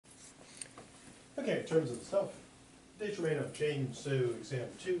Okay, in terms of the stuff, dates remain unchanged, so exam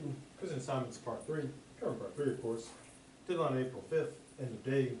 2, quiz and assignments part 3, cover part 3 of course, deadline April 5th, end of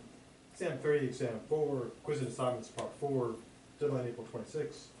day, exam 3, exam 4, quiz and assignments part 4, deadline April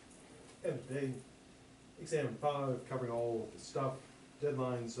 26th, end of day, exam 5, covering all of the stuff,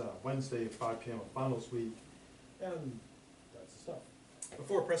 deadlines Wednesday at 5 p.m. of finals week, and that's the stuff.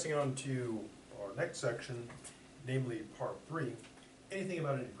 Before pressing on to our next section, namely part 3, anything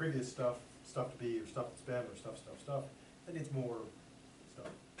about any previous stuff, stuff to be, or stuff that's been, or stuff, that needs more stuff.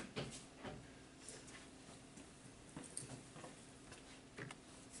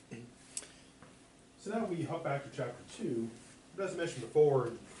 So now we hop back to chapter 2. But as I mentioned before,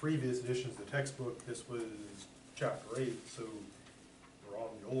 in previous editions of the textbook, this was chapter 8, so we're on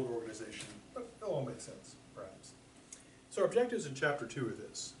the old organization, but it'll all make sense, perhaps. So our objectives in chapter 2 are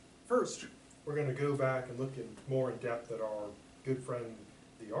this. First, we're going to go back and look in more in depth at our good friend,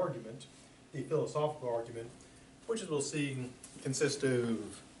 the argument, the philosophical argument, which as we'll see consists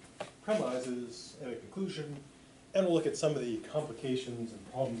of premises and a conclusion, and we'll look at some of the complications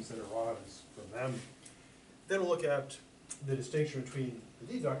and problems that arise from them. Then we'll look at the distinction between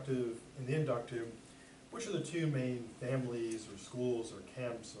the deductive and the inductive, which are the two main families or schools or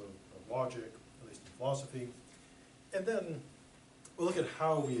camps of logic, at least in philosophy. And then we'll look at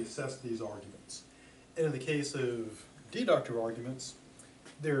how we assess these arguments. And in the case of deductive arguments,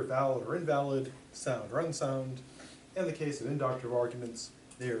 they're valid or invalid, sound or unsound. In the case of inductive arguments,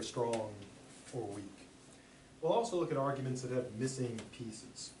 they are strong or weak. We'll also look at arguments that have missing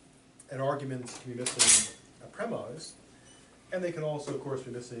pieces. And arguments can be missing a premise, and they can also, of course, be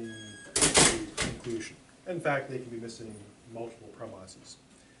missing a conclusion. In fact, they can be missing multiple premises.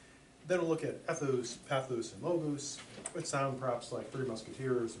 Then we'll look at ethos, pathos, and logos, which sound perhaps like Three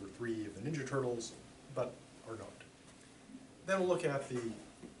Musketeers or three of the Ninja Turtles, but are not. Then we'll look at the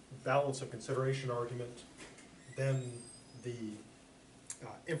balance of consideration argument, then the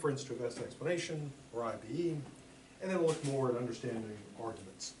inference to a best explanation, or IBE, and then we'll look more at understanding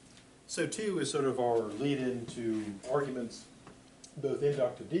arguments. So 2 is sort of our lead-in to arguments, both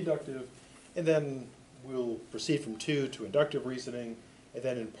inductive, deductive, and then we'll proceed from 2 to inductive reasoning, and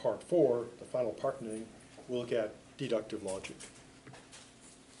then in part 4, the final partnering, we'll look at deductive logic.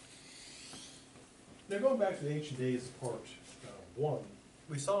 Now going back to the ancient days of part 1,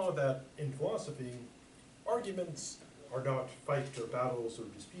 we saw that in philosophy, arguments are not fights or battles or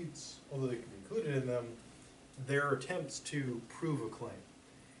disputes, although they can be included in them. They're attempts to prove a claim.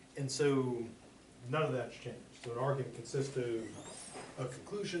 And so none of that's changed. So an argument consists of a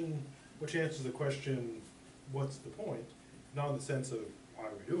conclusion, which answers the question, what's the point? Not in the sense of why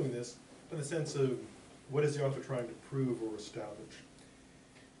are we doing this, but in the sense of what is the author trying to prove or establish.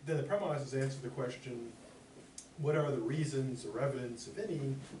 Then the premises answer the question, what are the reasons or evidence, if any,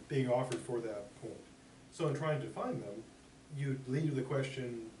 being offered for that point? So in trying to find them, you lead to the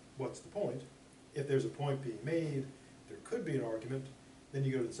question, what's the point? If there's a point being made, there could be an argument. Then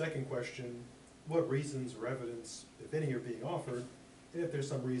you go to the second question, what reasons or evidence, if any, are being offered? And if there's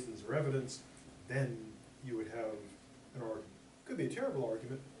some reasons or evidence, then you would have an argument. Could be a terrible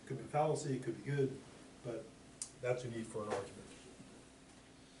argument, could be a fallacy, could be good, but that's what you need for an argument.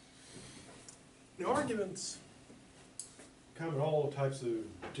 Now arguments come in all types of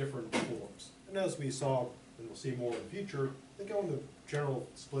different forms. And as we saw, and we'll see more in the future, they go in the general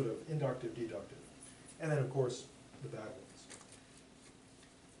split of inductive, deductive. And then, of course, the bad ones.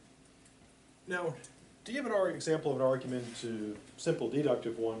 Now, to give an example of an argument to simple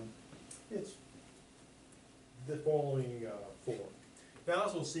deductive one, it's the following form. Now,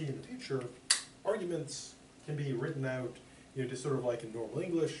 as we'll see in the future, arguments can be written out, just sort of like in normal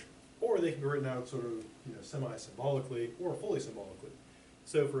English, or they can be written out sort of, semi-symbolically or fully symbolically.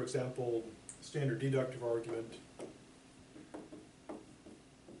 So, for example, standard deductive argument,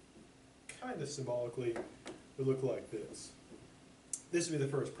 kind of symbolically, would look like this. This would be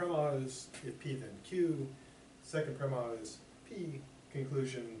the first premise, if P then Q, second premise, P,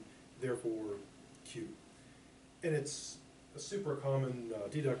 conclusion, therefore Q. And it's a super common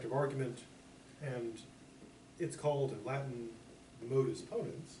deductive argument, and it's called in Latin the modus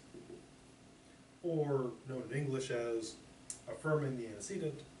ponens, or known in English as affirming the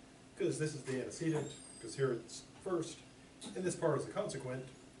antecedent, because this is the antecedent, because here it's first, and this part is the consequent,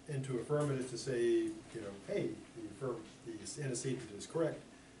 and to affirm it is to say, hey, the antecedent is correct,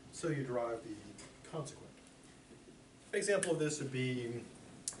 so you derive the consequent. An example of this would be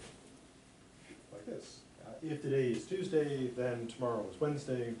like this. If today is Tuesday, then tomorrow is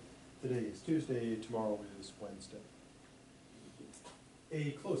Wednesday. Today is Tuesday, tomorrow is Wednesday.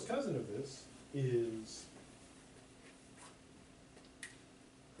 A close cousin of this is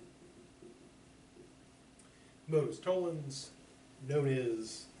modus tollens, known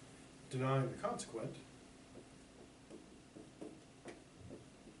as denying the consequent.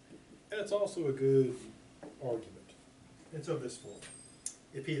 And it's also a good argument. It's of this form.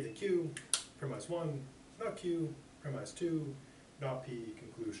 If P then Q, premise 1, not Q, premise 2, not P,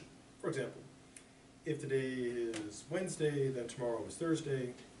 conclusion. For example, if today is Wednesday, then tomorrow is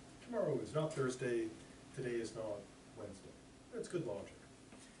Thursday. Tomorrow is not Thursday, today is not Wednesday. That's good logic.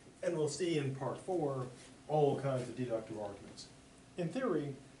 And we'll see in part 4 all kinds of deductive arguments. In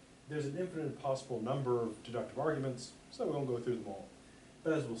theory, there's an infinite possible number of deductive arguments, so we won't go through them all.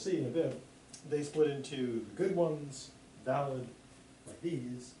 But as we'll see in a bit, they split into the good ones, valid, like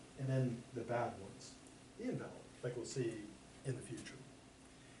these, and then the bad ones, the invalid, like we'll see in the future.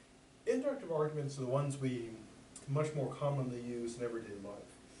 Inductive arguments are the ones we much more commonly use in everyday life.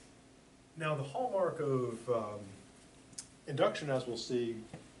 Now, the hallmark of induction, as we'll see,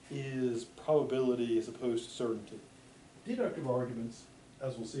 is probability as opposed to certainty. Deductive arguments,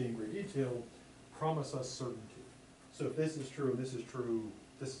 as we'll see in great detail, promise us certainty. So if this is true, this is true,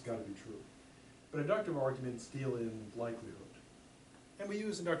 this has got to be true. But inductive arguments deal in likelihood. And we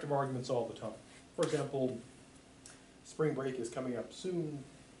use inductive arguments all the time. For example, spring break is coming up soon,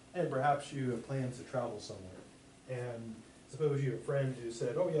 and perhaps you have plans to travel somewhere. And suppose you have a friend who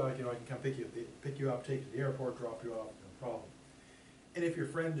said, oh yeah, I can come pick you up, take you to the airport, drop you off, no problem. And if your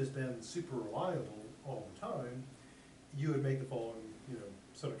friend has been super reliable all the time, you would make the following,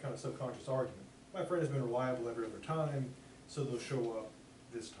 sort of kind of subconscious argument. My friend has been reliable every other time, so they'll show up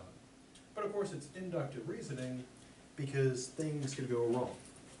this time. But of course it's inductive reasoning because things could go wrong.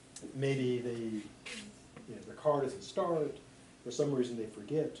 Maybe their car doesn't start, for some reason they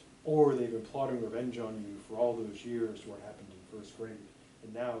forget, or they've been plotting revenge on you for all those years what happened in first grade,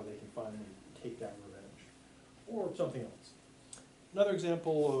 and now they can finally take that revenge, or something else. Another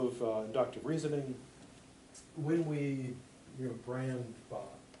example of inductive reasoning, when we brand buy.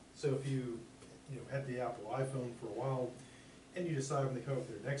 So if you had the Apple iPhone for a while, and you decide when they come up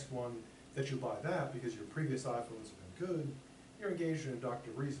with their next one that you buy that because your previous iPhones have been good, you're engaged in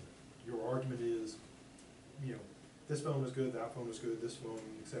inductive reasoning. Your argument is, this phone was good, that phone was good, this phone,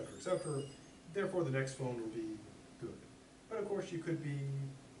 etc., therefore the next phone will be good. But of course you could be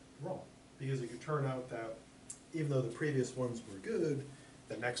wrong, because it could turn out that even though the previous ones were good,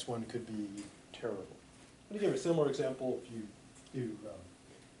 the next one could be terrible. And to give a similar example, if you do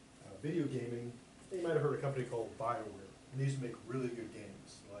video gaming, you might have heard a company called BioWare. And they used to make really good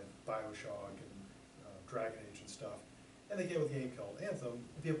games, like Bioshock and Dragon Age and stuff. And they came with a game called Anthem,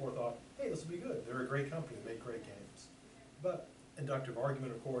 and people thought, hey, this will be good. They're a great company, they make great games. But inductive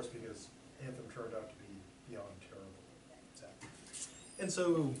argument, of course, because Anthem turned out to be beyond terrible. And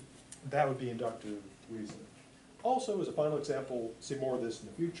so that would be inductive reasoning. Also, as a final example, see more of this in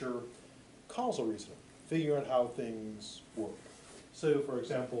the future, causal reasoning, figuring out how things work. So, for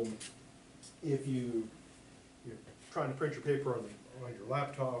example, if you're trying to print your paper on your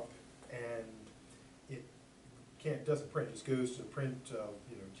laptop and it doesn't print, it just goes to print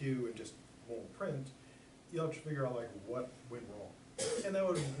queue and just won't print, you'll have to figure out what went wrong. And that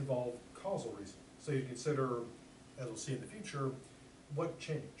would involve causal reasoning. So you consider, as we'll see in the future, what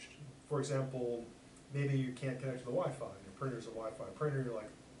changed. For example, maybe you can't connect to the Wi-Fi. Your printer's a Wi-Fi printer, you're like,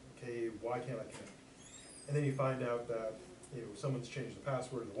 okay, why can't I connect? And then you find out that someone's changed the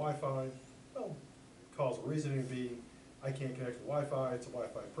password to the Wi-Fi. Well, causal reasoning would be, I can't connect to the Wi-Fi, it's a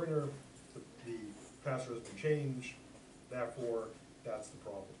Wi-Fi printer, the password has been changed, therefore that's the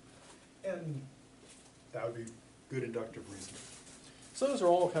problem. And that would be good inductive reasoning. So those are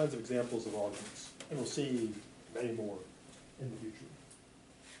all kinds of examples of arguments, and we'll see many more in the future.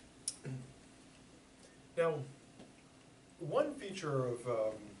 Now, one feature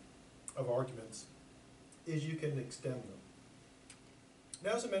of arguments is you can extend them.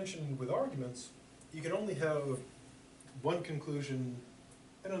 Now, as I mentioned with arguments, you can only have one conclusion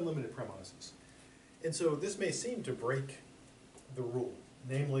and unlimited premises. And so this may seem to break the rule,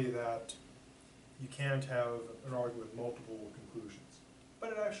 namely that you can't have an argument with multiple conclusions.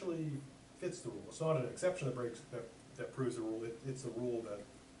 But it actually fits the rule. It's not an exception that proves the rule, it's the rule that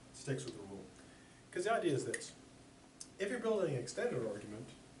sticks with the rule. Because the idea is this: if you're building an extended argument,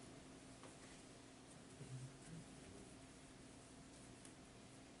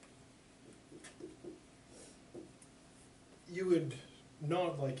 you would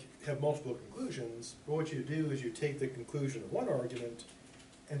not have multiple conclusions, but what you do is you take the conclusion of one argument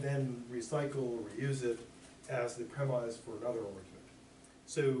and then recycle or reuse it as the premise for another argument.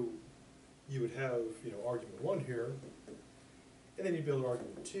 So you would have argument 1 here, and then you build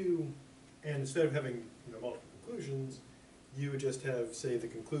argument 2, and instead of having multiple conclusions, you would just have, say, the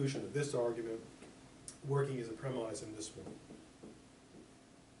conclusion of this argument working as a premise in this one.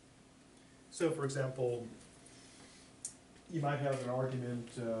 So for example, you might have an argument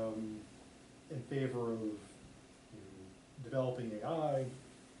in favor of developing AI,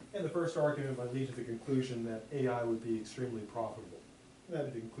 and the first argument might lead to the conclusion that AI would be extremely profitable. That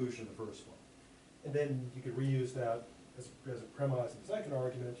would be the conclusion of the first one. And then you could reuse that as a premise in the second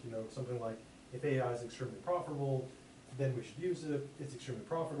argument, something like, if AI is extremely profitable, then we should use it. It's extremely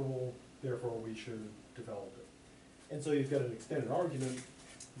profitable, therefore we should develop it. And so you've got an extended argument,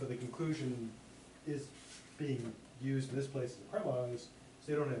 but the conclusion is being used in this place as a premise,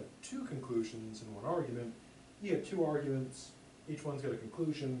 so you don't have two conclusions in one argument. You have two arguments, each one's got a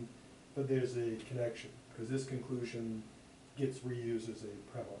conclusion, but there's a connection, because this conclusion gets reused as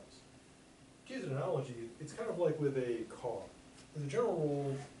a premise. To use an analogy, it's kind of like with a car. As a general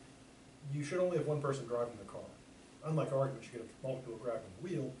rule, you should only have one person driving the car. Unlike arguments, you get multiple grabbing the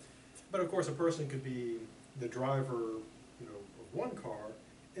wheel. But of course, a person could be the driver, of one car,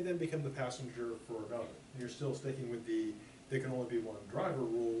 and then become the passenger for another. You're still sticking with there can only be one driver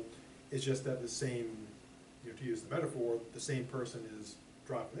rule. It's just that the same, to use the metaphor, the same person is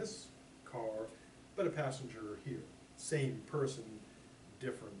driving this car, but a passenger here. Same person,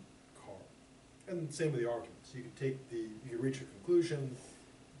 different car. And same with the arguments. You can you can reach a conclusion,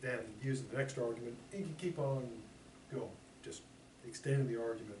 then use the next argument, and you can keep on going, just extending the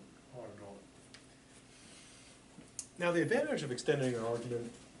argument on and on. Now the advantage of extending an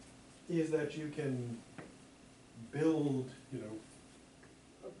argument is that you can build,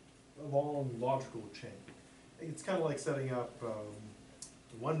 a long logical chain. It's kind of like setting up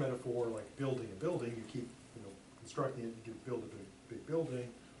one metaphor, like building a building. You keep, constructing it, you can build a big building.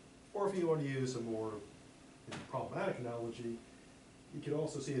 Or if you want to use a more problematic analogy, you could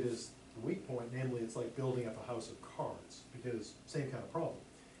also see it as the weak point, namely it's like building up a house of cards, because same kind of problem.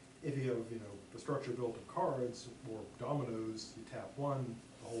 If you have, the structure built of cards or dominoes, you tap one,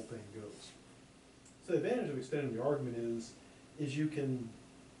 the whole thing goes. So the advantage of extending the argument is you can,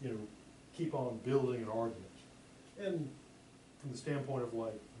 keep on building an argument. And from the standpoint of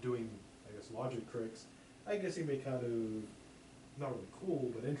like doing, logic tricks, I guess it may kind of, not really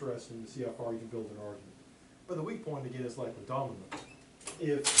cool, but interesting to see how far you can build an argument. But the weak point, again, is like with dominoes.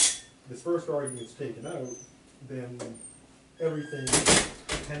 If this first argument is taken out, then everything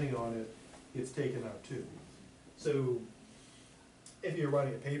depending on it gets taken out too. So if you're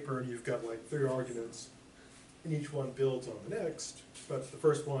writing a paper and you've got like 3 arguments, and each one builds on the next, but the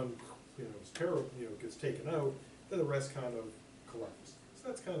first one, is terrible, gets taken out, then the rest kind of collapse. So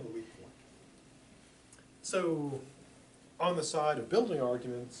that's kind of the weak point. So on the side of building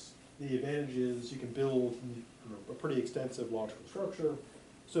arguments, the advantage is you can build a pretty extensive logical structure.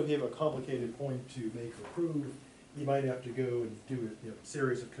 So if you have a complicated point to make or prove, you might have to go and do a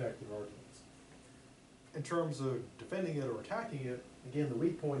series of connected arguments. In terms of defending it or attacking it, again, the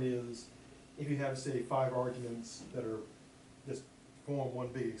weak point is if you have, say, 5 arguments that are just form one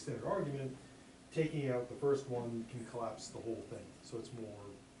big extended argument, taking out the first one can collapse the whole thing, so it's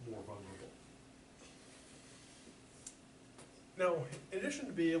more vulnerable. Now, in addition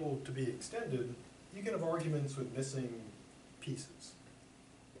to being able to be extended, you can have arguments with missing pieces.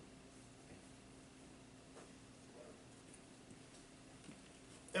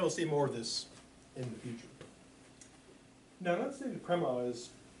 And we'll see more of this in the future. Now, an unstated premise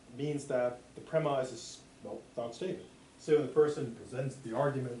means that the premise is, not stated. So when the person presents the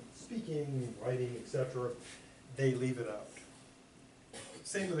argument, speaking, writing, etc., they leave it out.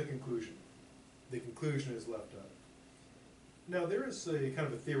 Same with the conclusion. The conclusion is left out. Now, there is a kind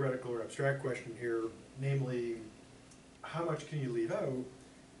of a theoretical or abstract question here, namely, how much can you leave out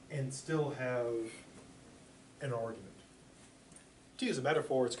and still have an argument? To use a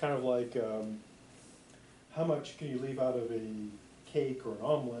metaphor, it's kind of like how much can you leave out of a cake or an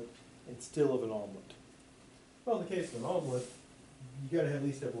omelet and still have an omelet? Well, in the case of an omelet, you got to at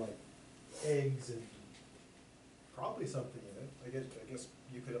least have like eggs and probably something in it. I guess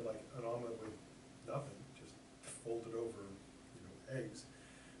you could have like an omelet with nothing, just folded over, eggs.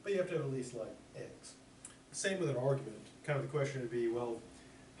 But you have to have at least like eggs. Same with an argument. Kind of the question would be, well,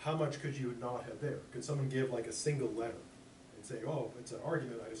 how much could you not have there? Could someone give like a single letter and say, oh, it's an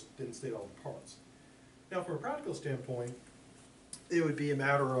argument, I just didn't state all the parts? Now, from a practical standpoint, it would be a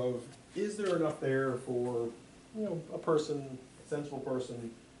matter of, is there enough there for, a person, a sensible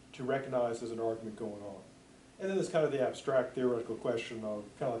person, to recognize there's an argument going on? And then there's kind of the abstract theoretical question of,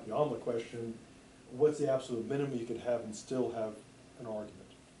 kind of like the omelet question, what's the absolute minimum you could have and still have an argument?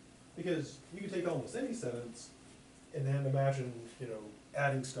 Because you can take almost any sentence and then imagine,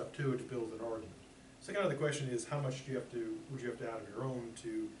 adding stuff to it to build an argument. So kind of the question is, how much would you have to add of your own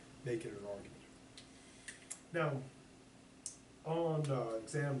to make it an argument? Now, on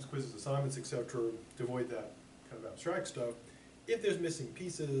exams, quizzes, assignments, etc., to avoid that kind of abstract stuff, if there's missing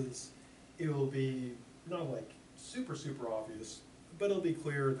pieces, it will be not like super, super obvious, but it'll be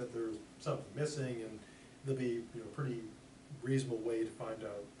clear that there's something missing, and there'll be a pretty reasonable way to find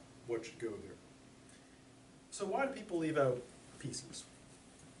out what should go there. So why do people leave out pieces?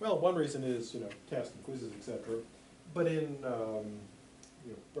 Well, one reason is tests and quizzes, etc. But in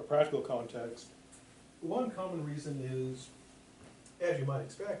a practical context, one common reason is, as you might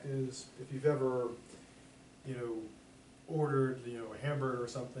expect, is if you've ever ordered a hamburger or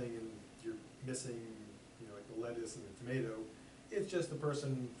something and you're missing like the lettuce and the tomato, it's just the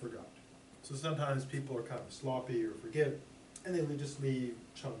person forgot. So sometimes people are kind of sloppy or forget, and they just leave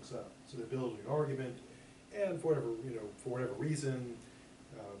chunks out. So they're building an argument, and for whatever reason,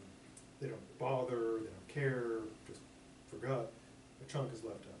 they don't bother, they don't care, just forgot, a chunk is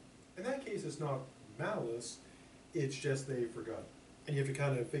left out. In that case, it's not malice, it's just they forgot. And you have to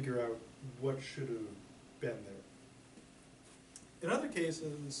kind of figure out what should have been there. In other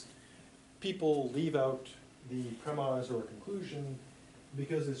cases, people leave out the premise or conclusion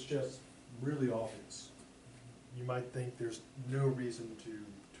because it's just really obvious. You might think there's no reason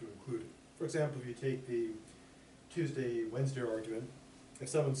to include it. For example, if you take the Tuesday-Wednesday argument, if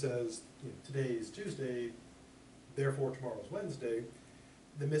someone says, today is Tuesday, therefore tomorrow's Wednesday,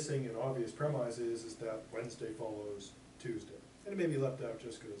 the missing and obvious premise is that Wednesday follows Tuesday. And it may be left out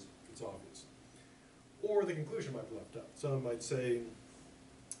just because it's obvious. Or the conclusion might be left out. Someone might say,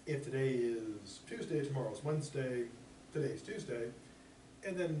 if today is Tuesday, tomorrow's Wednesday, today's Tuesday,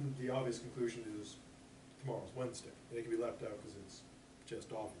 and then the obvious conclusion is tomorrow's Wednesday. And it can be left out because it's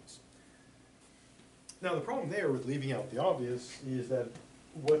just obvious. Now the problem there with leaving out the obvious is that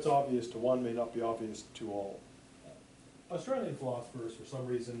what's obvious to one may not be obvious to all. Australian philosophers, for some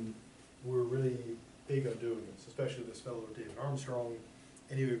reason, were really big on doing this, especially this fellow David Armstrong,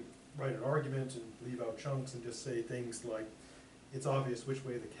 and he would write an argument and leave out chunks and just say things like, it's obvious which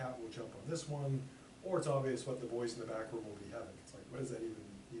way the cat will jump on this one, or it's obvious what the boys in the back room will be having. It's like, what does that even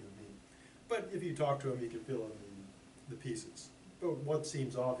mean? But if you talk to him, you can fill in the pieces. But what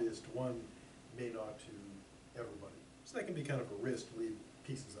seems obvious to one may not to everybody. So that can be kind of a risk to leave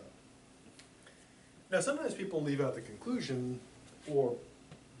pieces out. Now sometimes people leave out the conclusion or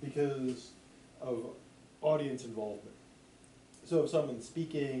because of audience involvement. So if someone's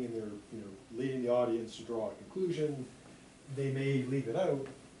speaking and they're leading the audience to draw a conclusion, they may leave it out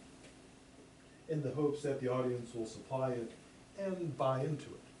in the hopes that the audience will supply it and buy into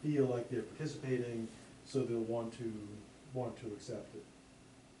it, feel like they're participating, so they'll want to accept it.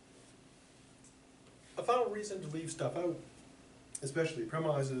 A final reason to leave stuff out, especially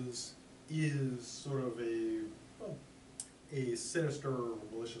premises, is sort of a sinister or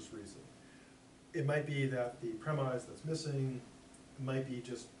malicious reason. It might be that the premise that's missing might be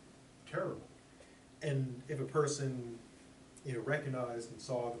just terrible. And if a person recognized and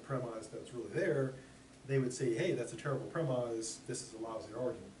saw the premise that's really there, they would say, hey, that's a terrible premise, this is a lousy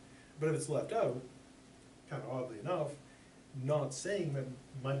argument. But if it's left out, kind of oddly enough, not saying that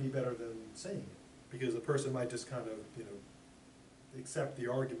might be better than saying it. Because the person might just kind of, accept the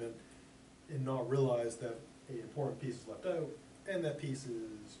argument and not realize that an important piece is left out, and that piece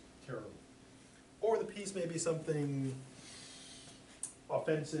is terrible. Or the piece may be something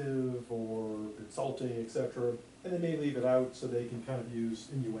offensive or insulting, etc., and they may leave it out so they can kind of use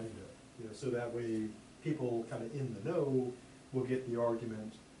innuendo, so that way people kind of in the know will get the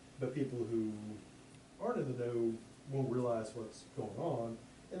argument, but people who aren't in the know won't realize what's going on,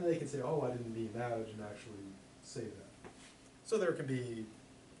 and they can say, oh, I didn't mean that, I didn't actually say that. So there can be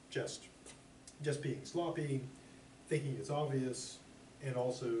just being sloppy, thinking it's obvious, and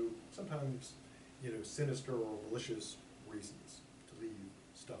also sometimes, sinister or malicious reasons to leave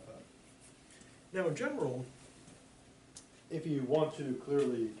stuff out. Now, in general, if you want to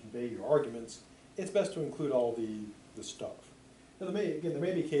clearly convey your arguments, it's best to include all the stuff. Now, there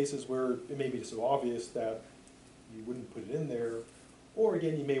may be cases where it may be so obvious that you wouldn't put it in there, or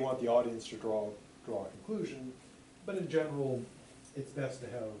again, you may want the audience to draw a conclusion, but in general, it's best to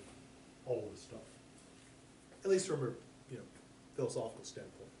have all the stuff, at least from a philosophical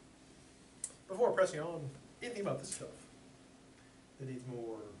standpoint. Before pressing on, anything about this stuff that needs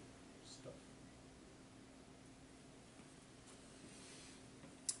more stuff?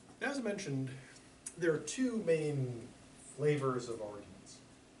 Now, as I mentioned, there are two main flavors of arguments.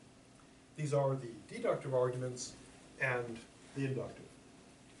 These are the deductive arguments and the inductive.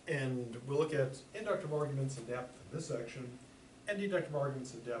 And we'll look at inductive arguments in depth in this section, and deductive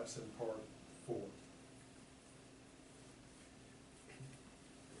arguments in depth in part 4.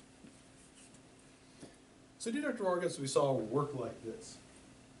 So deductive arguments we saw work like this.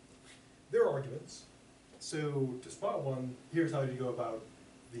 They're arguments. So to spot one, here's how you go about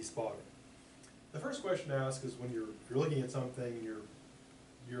the spotting. The first question to ask is when you're looking at something and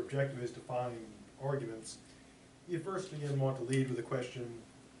your objective is to find arguments, you first again want to lead with the question,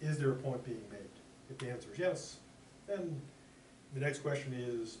 is there a point being made? If the answer is yes, then the next question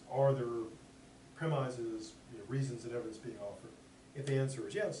is, are there premises, reasons and evidence being offered? If the answer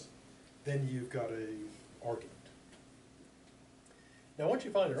is yes, then you've got an argument. Now once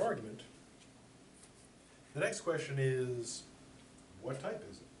you find an argument, the next question is, what type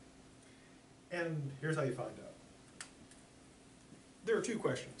is it? And here's how you find out. There are two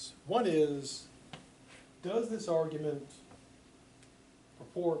questions. One is, does this argument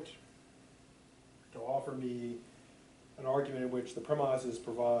purport to offer me an argument in which the premises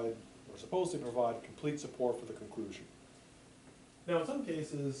provide, or supposedly provide, complete support for the conclusion? Now in some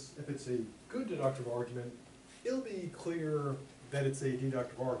cases, if it's a good deductive argument, it'll be clear that it's a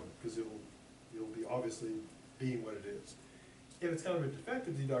deductive argument, because it'll be obviously being what it is. If it's kind of a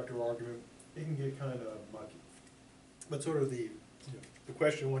defective deductive argument, it can get kind of mucky. But sort of the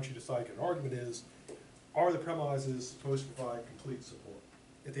question once you decide an argument is, are the premises supposed to provide complete support?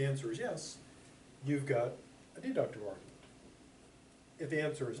 If the answer is yes, you've got a deductive argument. If the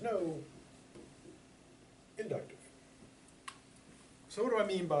answer is no, inductive. So what do I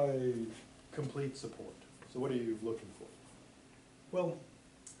mean by complete support? So what are you looking for? Well,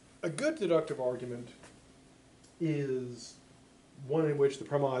 a good deductive argument is one in which the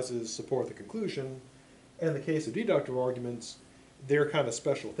premises support the conclusion. And in the case of deductive arguments, their kind of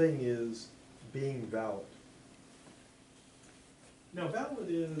special thing is being valid. Now valid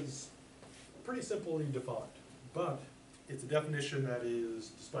is pretty simply defined, but it's a definition that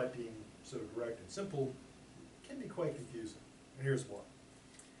is, despite being so direct and simple, can be quite confusing. And here's why.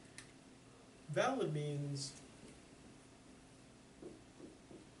 Valid means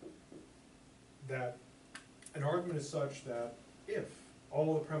that an argument is such that if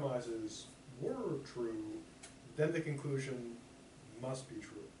all the premises were true, then the conclusion must be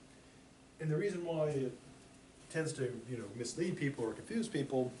true. And the reason why it tends to mislead people or confuse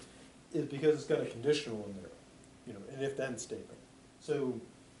people is because it's got a conditional in there, an if-then statement. So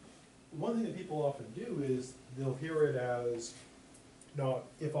one thing that people often do is they'll hear it as not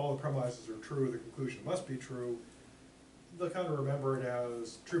if all the premises are true, the conclusion must be true. They'll kind of remember it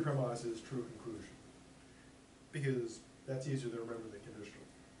as true premises, true conclusion, because that's easier to remember than conditional.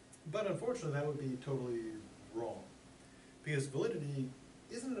 But unfortunately, that would be totally wrong, because validity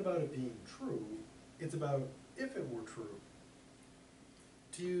isn't about it being true, it's about if it were true.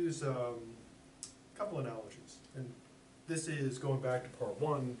 To use a couple analogies, and this is going back to part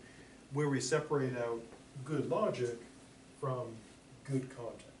one, where we separate out good logic from good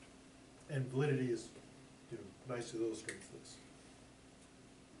content. And validity is nice to illustrate this.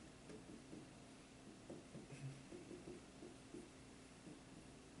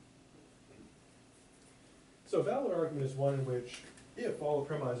 So a valid argument is one in which if all the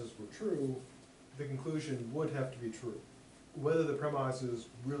premises were true, the conclusion would have to be true, whether the premises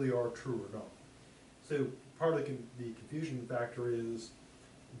really are true or not. So part of the confusion factor is,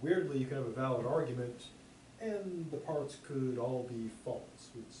 weirdly, you can have a valid argument and the parts could all be false,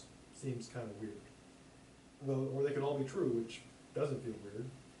 which seems kind of weird. Well, or they could all be true, which doesn't feel weird.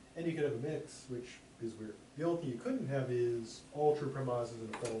 And you could have a mix, which is weird. The only thing you couldn't have is all true premises and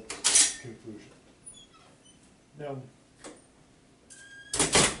a false conclusion. Now,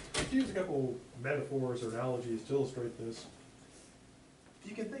 to use a couple metaphors or analogies to illustrate this,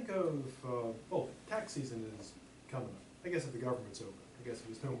 you can think of, well, tax season is coming up. I guess if the government's open. I guess if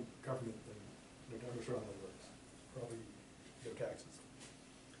there's no government, then I'm not sure how that works. Probably no taxes.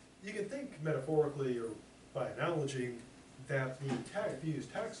 You can think metaphorically or by analogy that if you use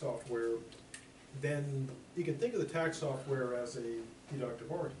tax software, then you can think of the tax software as a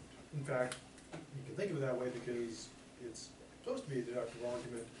deductive argument. In fact, you can think of it that way because it's supposed to be a deductive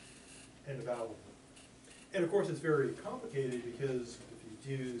argument and a valid one. And of course, it's very complicated because if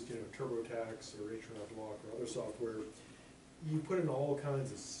you used, TurboTax or H&R Block or other software, you put in all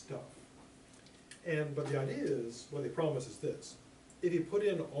kinds of stuff. But the idea is, what they promise is this: if you put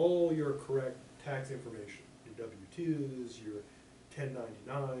in all your correct tax information, your W-2s, your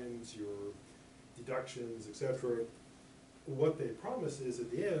 1099s, your deductions, etc., what they promise is at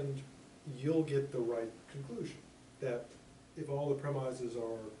the end, you'll get the right conclusion. That if all the premises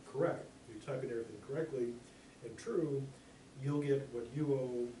are correct, you type in everything correctly and true, you'll get what you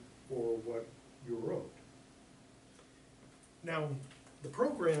owe or what you're owed. Now, the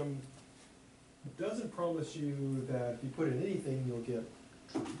program doesn't promise you that if you put in anything, you'll get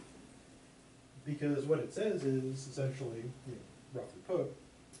truth. Because what it says is essentially, roughly put,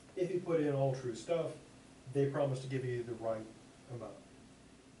 if you put in all true stuff, they promise to give you the right amount.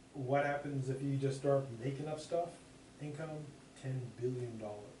 What happens if you just start making up stuff? Income, $10 billion.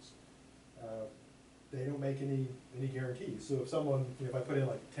 They don't make any guarantees. So if someone, if I put in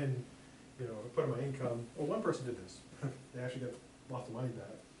like 10, I put in my income, well, one person did this. They actually got lots of money back.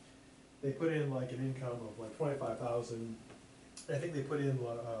 They put in like an income of like 25,000. I think they put in,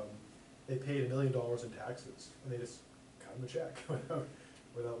 they paid $1 million in taxes, and they just cut them a check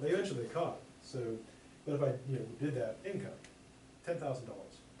without, they eventually caught it. So, but if I, did that income, $10,000,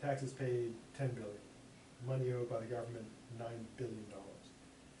 taxes paid, $10 billion, money owed by the government, $9 billion.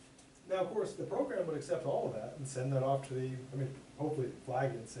 Now, of course, the program would accept all of that and send that off to the, hopefully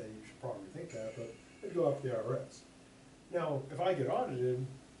flag it and say you should probably think that, but it'd go off to the IRS. Now, if I get audited,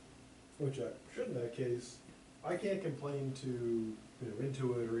 which I should in that case, I can't complain to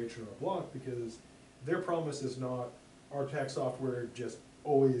Intuit or H&R Block because their promise is not our tax software just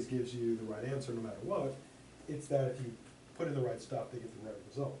always gives you the right answer no matter what. It's that if you put in the right stuff, they get the right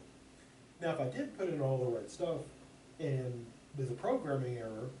result. Now, if I did put in all the right stuff and there's a programming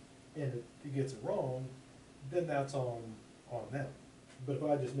error and it gets it wrong, then that's on them. But if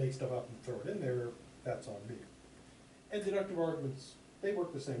I just make stuff up and throw it in there, that's on me. And deductive arguments, they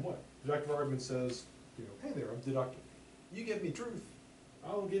work the same way. Deductive argument says, hey there, I'm deductive. You give me truth,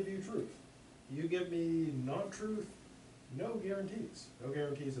 I'll give you truth. You give me non-truth, no guarantees. No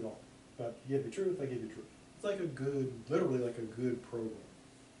guarantees at all. But you give me truth, I give you truth. It's like a good, literally like a good program.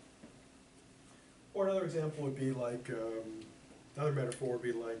 Or another example would be like, another metaphor would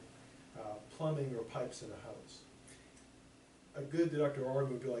be like plumbing or pipes in a house. A good deductive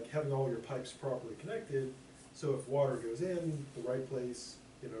argument would be like having all your pipes properly connected, so if water goes in the right place,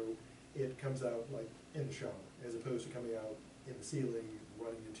 it comes out like in the shower, as opposed to coming out in the ceiling,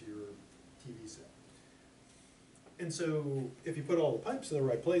 running into your TV set. And so if you put all the pipes in the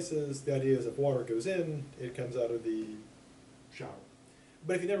right places, the idea is if water goes in, it comes out of the shower.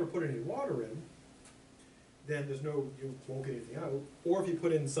 But if you never put any water in, then you won't get anything out. Or if you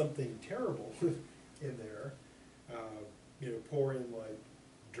put in something terrible in there, pour in like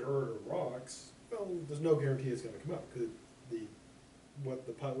dirt or rocks, well, there's no guarantee it's going to come out, because what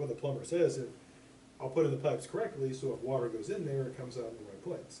the plumber says is, I'll put in the pipes correctly, so if water goes in there, it comes out in the right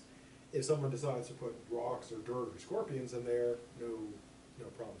place. If someone decides to put rocks or dirt or scorpions in there, no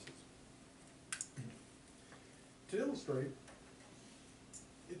promises. To illustrate,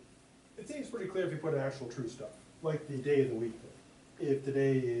 it seems pretty clear if you put actual true stuff, like the day of the week thing. If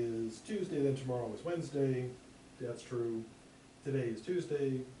today is Tuesday, then tomorrow is Wednesday, that's true. Today is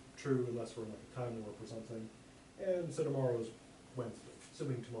Tuesday, true, unless we're in like a time warp or something. And so tomorrow is Wednesday,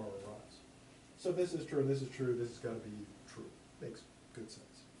 assuming tomorrow arrives. So if this is true, this is true, this has got to be true. Makes good sense.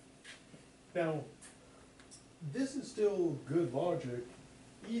 Now, this is still good logic,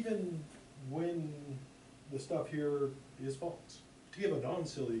 even when the stuff here is false. To give a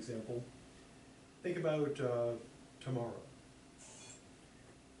non-silly example, think about tomorrow.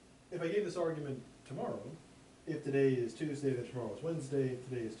 If I gave this argument tomorrow, if today is Tuesday, then tomorrow is Wednesday, if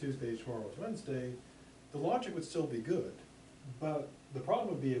today is Tuesday, tomorrow is Wednesday, the logic would still be good. But the problem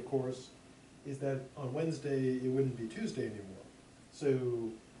would be, of course, is that on Wednesday it wouldn't be Tuesday anymore.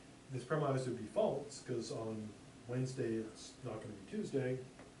 So this premise would be false, because on Wednesday it's not going to be Tuesday,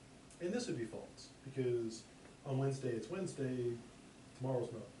 and this would be false, because on Wednesday it's Wednesday,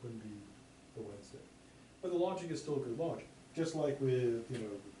 tomorrow's not, wouldn't be the Wednesday. But the logic is still good logic. Just like with, the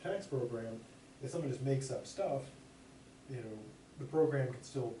tax program, if someone just makes up stuff, the program can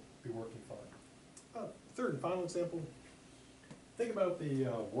still be working fine. Third and final example, think about the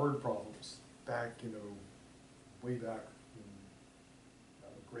word problems back, way back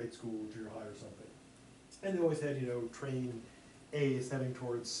in grade school, junior high or something. And they always had, train A is heading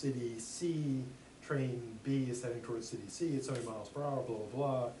towards city C, train B is heading towards city C at 70 miles per hour, blah, blah,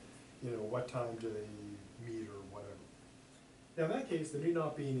 blah. What time do they meet or whatever. Now in that case, there need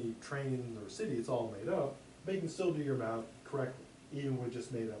not be any train or city, it's all made up, but you can still do your math correctly, even with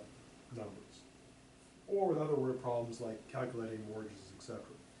just made up numbers. Or with other word problems like calculating mortgages, etc.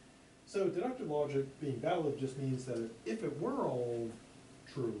 So deductive logic being valid just means that if it were all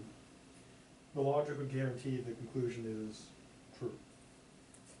true, the logic would guarantee the conclusion is true.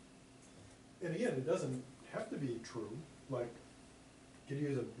 And again, it doesn't have to be true. Like, to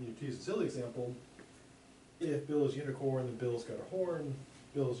use a silly example, if Bill is unicorn, then Bill's got a horn.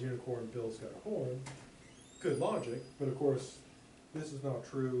 Bill's unicorn, Bill's got a horn. Good logic, but of course, this is not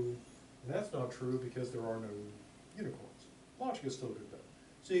true, and that's not true because there are no unicorns. Logic is still good though.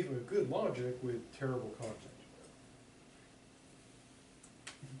 So you can have good logic with terrible content.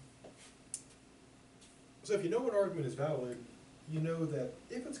 So if you know an argument is valid, you know that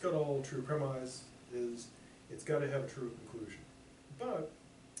if it's got all true premises, it's got to have a true conclusion. But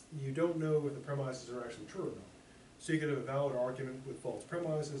you don't know if the premises are actually true or not. So you could have a valid argument with false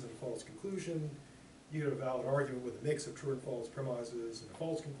premises and a false conclusion. You could have a valid argument with a mix of true and false premises and a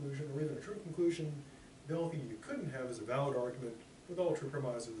false conclusion, or even a true conclusion. The only thing you couldn't have is a valid argument with all true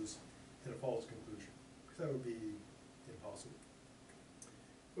premises and a false conclusion, because that would be impossible.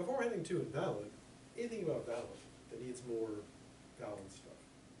 Before heading to invalid, anything about valid that needs more valid stuff?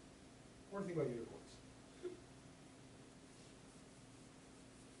 Or anything about unicorns?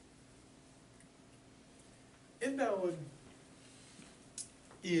 Invalid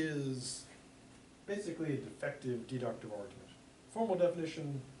is basically a defective deductive argument. Formal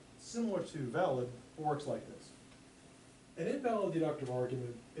definition, similar to valid, works like this. An invalid deductive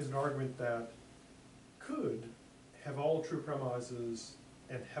argument is an argument that could have all true premises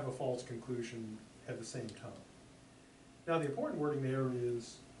and have a false conclusion at the same time. Now the important wording there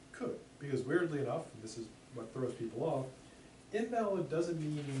is could, because weirdly enough, and this is what throws people off, invalid doesn't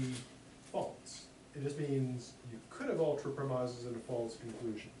mean false. It just means you could have all true premises and a false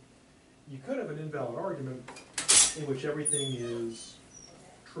conclusion. You could have an invalid argument in which everything is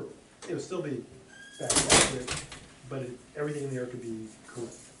true. It would still be bad logic, but everything in there could be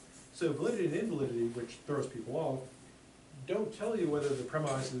correct. So validity and invalidity, which throws people off, don't tell you whether the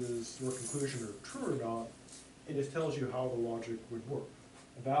premises or conclusion are true or not. It just tells you how the logic would work.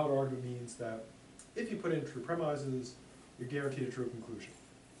 A valid argument means that if you put in true premises, you're guaranteed a true conclusion.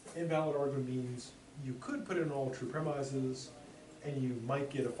 Invalid argument means you could put in all true premises, and you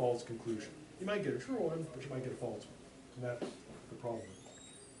might get a false conclusion. You might get a true one, but you might get a false one. And that's the problem.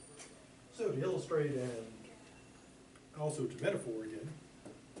 So to illustrate and also to metaphor again,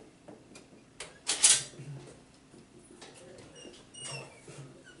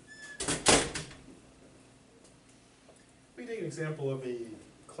 we take an example of a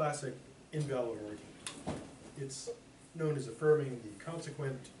classic invalid argument. It's known as affirming the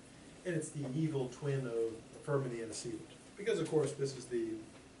consequent, and it's the evil twin of affirming the antecedent. Because of course this is the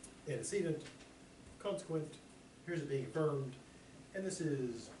antecedent, consequent, here's it being affirmed, and this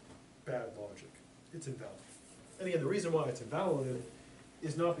is bad logic. It's invalid. And again, the reason why it's invalid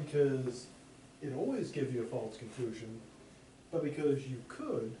is not because it always gives you a false conclusion, but because you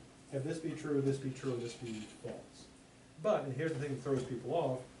could have this be true, this be true, and this be false. But, and here's the thing that throws people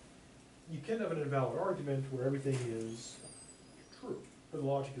off, you can have an invalid argument where everything is true, but the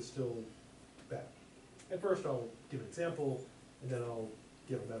logic is still bad. And first I'll give an example, and then I'll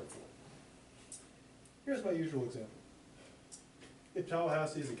give a metaphor. Here's my usual example. If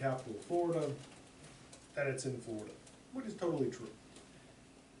Tallahassee is the capital of Florida, then it's in Florida, which is totally true.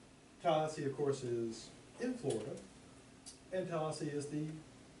 Tallahassee, of course, is in Florida, and Tallahassee is the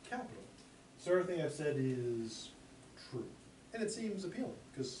capital. So everything I've said is true. And it seems appealing,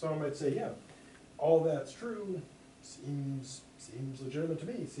 because someone might say, yeah, all that's true, seems legitimate to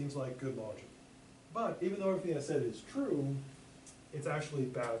me, seems like good logic. But even though everything I said is true, it's actually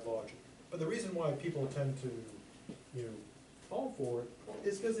bad logic. But the reason why people tend to, fall for it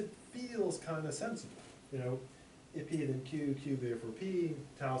is because it feels kind of sensible. If P then Q, Q therefore P,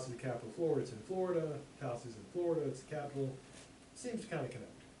 Tallahassee is the capital of Florida, it's in Florida, Tallahassee is in Florida, it's the capital, seems to kind of connect.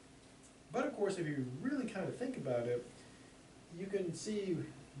 But of course, if you really kind of think about it, you can see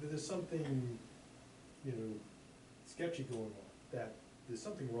that there's something, sketchy going on, that there's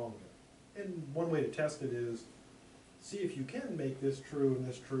something wrong there. And one way to test it is, see if you can make this true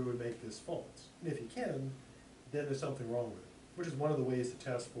and make this false. And if you can, then there's something wrong with it, which is one of the ways to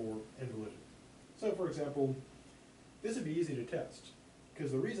test for invalidity. So for example, this would be easy to test,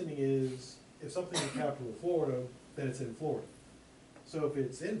 because the reasoning is, if something is the capital of Florida, then it's in Florida. So if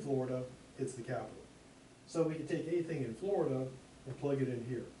it's in Florida, it's the capital. So we can take anything in Florida and plug it in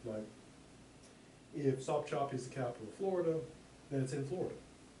here, right? If Sopchoppy is the capital of Florida, then it's in Florida.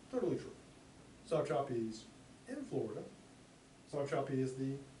 Totally true. Sopchoppy is in Florida. Sopchoppy is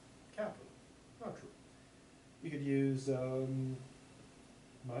the capital. Not true. You could use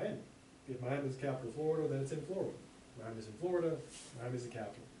Miami. If Miami is the capital of Florida, then it's in Florida. Miami is in Florida, Miami is the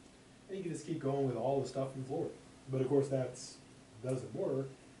capital. And you can just keep going with all the stuff in Florida. But of course that doesn't work.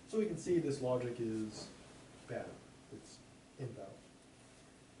 So we can see this logic is bad. It's invalid.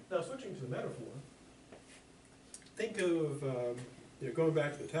 Now switching to the metaphor, think of going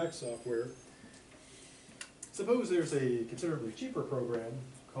back to the tax software. Suppose there's a considerably cheaper program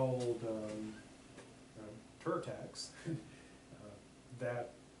called TurTax that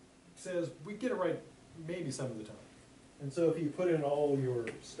says we get it right maybe some of the time. And so if you put in all your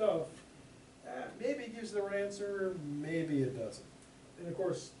stuff, maybe it gives you the right answer, maybe it doesn't. And of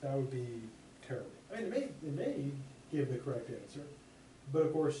course that would be terribly. I mean, it may give the correct answer, but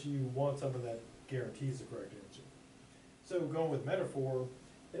of course you want something that guarantees the correct answer. So going with metaphor,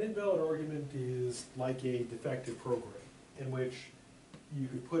 an invalid argument is like a defective program in which you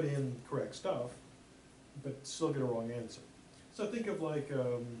could put in correct stuff, but still get a wrong answer. So think of like,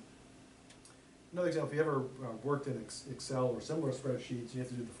 another example, if you ever worked in Excel or similar spreadsheets, you have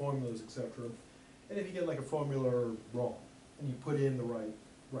to do the formulas, etc. And if you get like a formula wrong, and you put in the right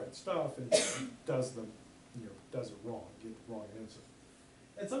stuff, and it does it wrong, you get the wrong answer.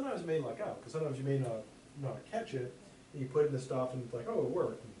 And sometimes it may luck out, because sometimes you may not catch it, and you put in the stuff, and it's like, oh, it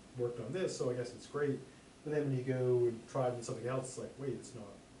worked, and worked on this, so I guess it's great. But then when you go and try it on something else, it's like, wait, it's not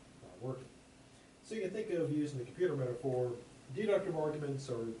working. So you can think of using the computer metaphor, deductive arguments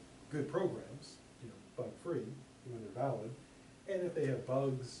are good programs, bug-free, when they're valid, and if they have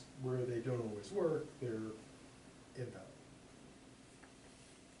bugs where they don't always work, they're invalid.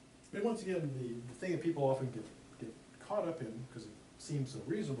 And once again, the thing that people often get caught up in, because it seems so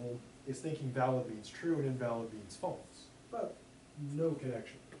reasonable, is thinking valid means true and invalid means false. But no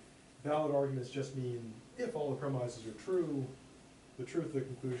connection. Valid arguments just mean if all the premises are true, the truth of the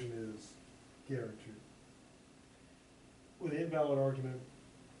conclusion is guaranteed. With an invalid argument,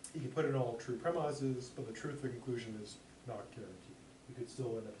 you can put in all true premises, but the truth of the conclusion is not guaranteed. You could still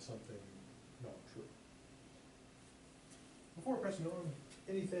end up with something not true. Before pressing on,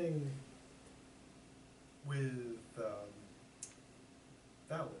 anything with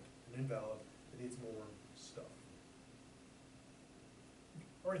valid and invalid that needs more stuff?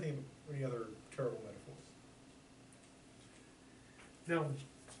 Or any other terrible metaphors? Now,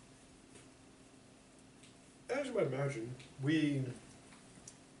 as you might imagine, we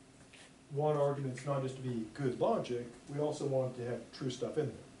want arguments not just to be good logic, we also want to have true stuff in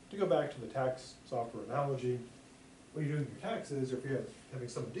there. To go back to the tax software analogy, when you're doing your taxes, or if you're having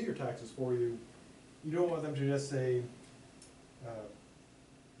someone do your taxes for you, you don't want them to just say,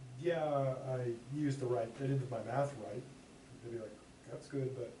 yeah, I did my math right. They'd be like, that's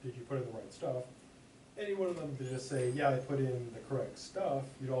good, but did you put in the right stuff? And you want them to just say, yeah, I put in the correct stuff.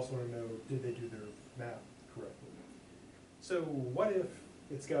 You'd also want to know, did they do their math correctly? So what if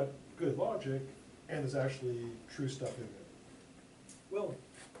it's got good logic and there's actually true stuff in there? Well,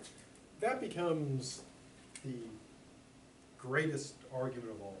 that becomes the greatest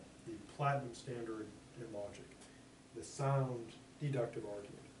argument of all, the platinum standard in logic, the sound deductive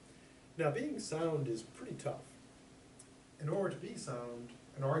argument. Now, being sound is pretty tough. In order to be sound,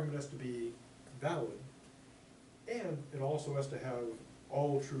 an argument has to be valid, and it also has to have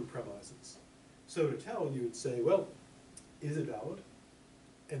all true premises. So to tell, you would say, well, is it valid?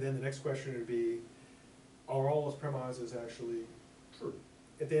 And then the next question would be, are all those premises actually true?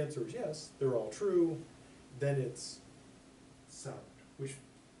 If the answer is yes, they're all true, then it's sound, which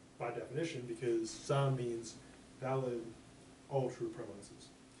by definition, because sound means valid, all true premises.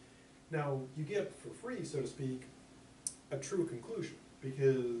 Now, you get for free, so to speak, a true conclusion,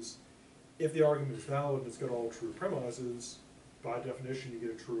 because if the argument is valid and it's got all true premises, by definition you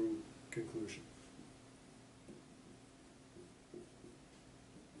get a true conclusion.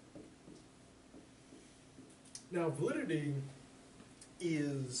 Now, validity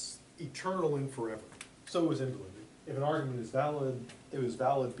is eternal and forever. So is invalidity. If an argument is valid, it was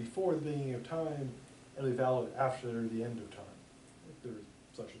valid before the beginning of time, and it'll be valid after the end of time, if there is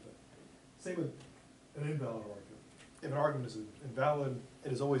such a thing. Same with an invalid argument. If an argument is invalid, it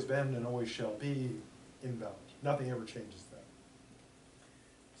has always been and always shall be invalid. Nothing ever changes that.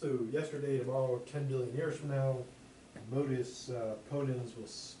 So yesterday, tomorrow, 10 billion years from now, modus ponens will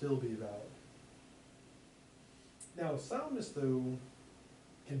still be valid. Now, soundness, though,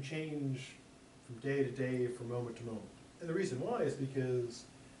 can change from day to day, from moment to moment. And the reason why is because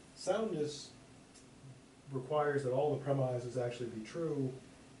soundness requires that all the premises actually be true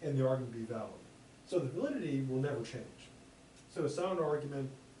and the argument be valid. So the validity will never change. So a sound argument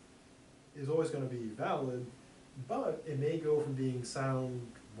is always going to be valid, but it may go from being sound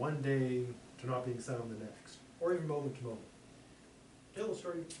one day to not being sound the next, or even moment to moment. To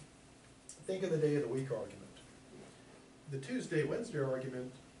illustrate, think of the day of the week argument. The Tuesday, Wednesday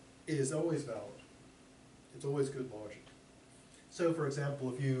argument is always valid. It's always good logic. So for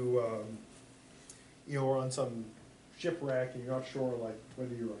example, if you are on some shipwreck and you're not sure like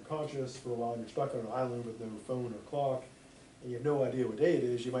whether you're unconscious for a while and you're stuck on an island with no phone or clock and you have no idea what day it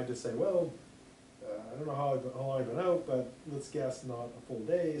is, you might just say, well, I don't know how long I've been out, but let's guess not a full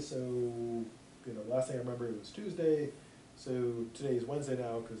day, so the last thing I remember it was Tuesday, so today's Wednesday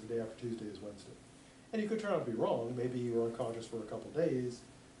now because the day after Tuesday is Wednesday. And you could turn out to be wrong, maybe you were unconscious for a couple days,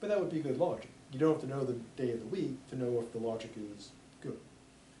 but that would be good logic. You don't have to know the day of the week to know if the logic is good.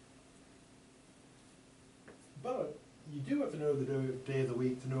 know the day of the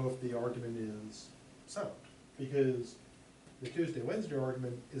week to know if the argument is sound, because the Tuesday, Wednesday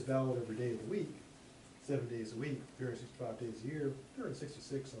argument is valid every day of the week, 7 days a week, 365 days a year,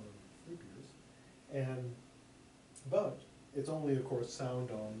 366 on leap years, but it's only, of course,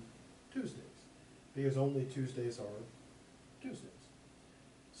 sound on Tuesdays, because only Tuesdays are Tuesdays.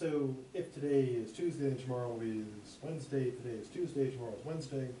 So if today is Tuesday and tomorrow is Wednesday, today is Tuesday, tomorrow is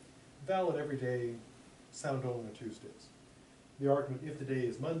Wednesday, valid every day, sound only on Tuesdays. The argument, if today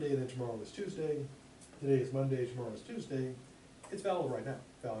is Monday, then tomorrow is Tuesday, today is Monday, tomorrow is Tuesday, it's valid right now,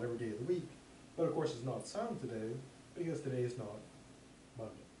 valid every day of the week, but of course it's not sound today, because today is not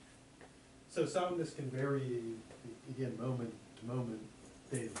Monday. So soundness can vary, again, moment to moment,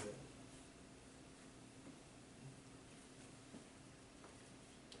 day to day.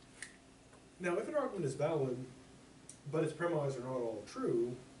 Now, if an argument is valid, but its premises are not all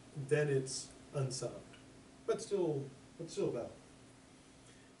true, then it's unsound, but still valid.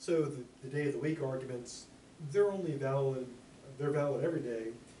 So the day of the week arguments, they're valid every day,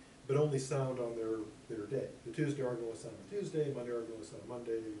 but only sound on their day. The Tuesday argument will sound on Tuesday, Monday argument will sound on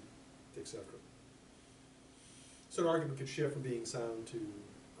Monday, etc. So an argument could shift from being sound to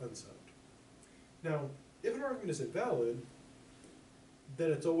unsound. Now, if an argument is invalid,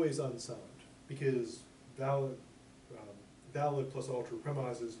 then it's always unsound, because valid plus all true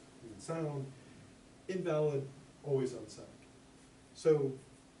premises means sound, invalid, always unsound. So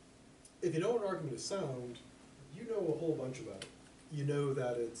if you know an argument is sound, you know a whole bunch about it. You know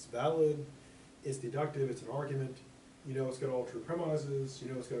that it's valid, it's deductive, it's an argument, you know it's got all true premises,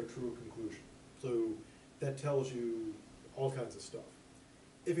 you know it's got a true conclusion. So that tells you all kinds of stuff.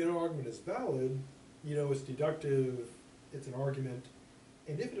 If an argument is valid, you know it's deductive, it's an argument,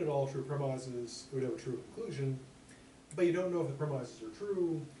 and if it had all true premises, it would have a true conclusion, but you don't know if the premises are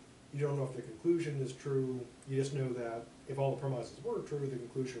true, you don't know if the conclusion is true, you just know that if all the premises were true, the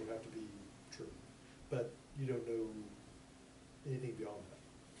conclusion would have to be true. But you don't know anything beyond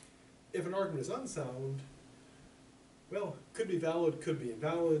that. If an argument is unsound, well, could be valid, could be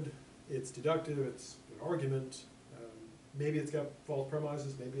invalid, it's deductive, it's an argument, maybe it's got false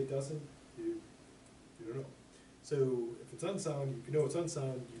premises, maybe it doesn't, you don't know. So if it's unsound, if you know it's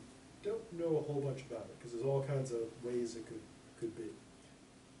unsound, you don't know a whole bunch about it, because there's all kinds of ways it could be.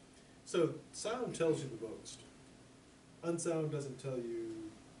 So sound tells you the most. Unsound doesn't tell you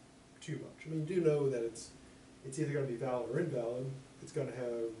too much. I mean, you do know that it's either going to be valid or invalid. It's going to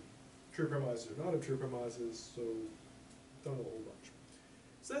have true premises or not have true premises, so don't know a whole bunch.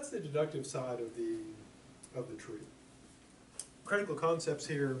 So that's the deductive side of the tree. Critical concepts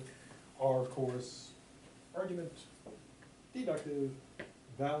here are, of course, argument, deductive,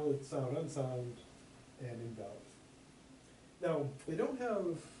 valid, sound, unsound, and invalid. Now, they don't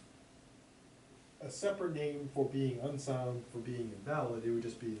have a separate name for being unsound, for being invalid. It would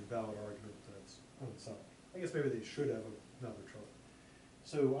just be an invalid argument that's unsound. I guess maybe they should have another chart.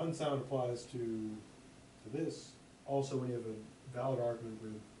 So unsound applies to this. Also, when you have a valid argument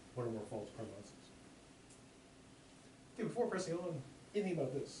with one or more false premises. Okay, before pressing on, anything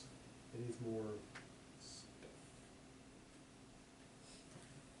about this? It needs more stuff.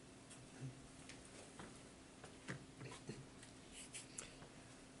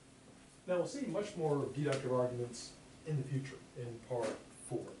 Now we'll see much more deductive arguments in the future, in part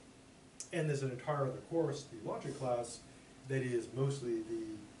 4. And there's an entire other course, the logic class, that is mostly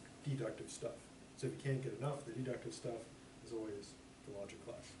the deductive stuff. So if you can't get enough of the deductive stuff, there's always the logic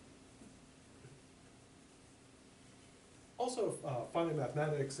class. Also, finite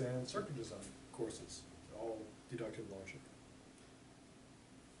mathematics and circuit design courses, all deductive logic.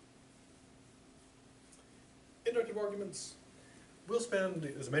 Inductive arguments, we'll spend,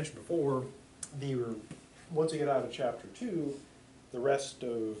 as I mentioned before, once we get out of chapter 2, the rest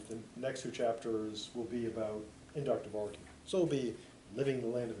of the next 2 chapters will be about inductive argument. So it'll be living in the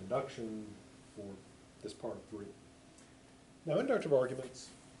land of induction for this part 3. Now, inductive arguments,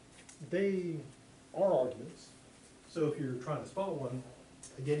 they are arguments. So if you're trying to spot one,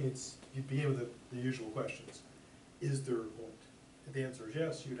 again, you begin with the usual questions. Is there a point? If the answer is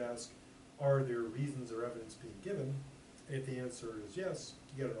yes, you'd ask, are there reasons or evidence being given? And if the answer is yes,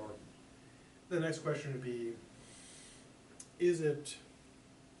 you get an argument. The next question would be, is it,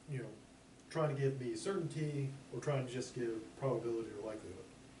 trying to give me certainty or trying to just give probability or likelihood?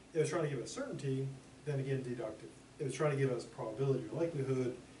 If it's trying to give us certainty, then again, deductive. If it's trying to give us probability or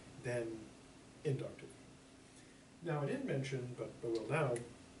likelihood, then inductive. Now, I didn't mention, but will now,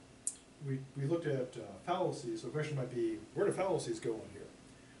 we looked at fallacies, so the question might be, where do fallacies go on here?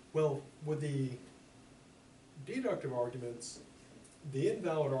 Well, with the deductive arguments, the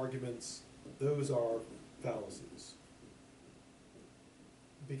invalid arguments, those are fallacies.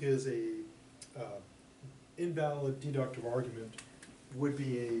 because a invalid deductive argument would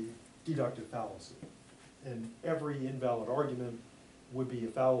be a deductive fallacy. And every invalid argument would be a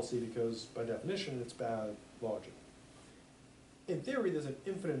fallacy because, by definition, it's bad logic. In theory, there's an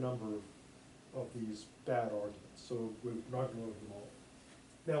infinite number of these bad arguments, so we're not going to look at them all.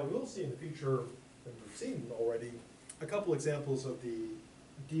 Now, we will see in the future, and we've seen already, a couple examples of the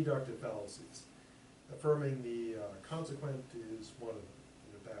deductive fallacies. Affirming the consequent is one of them,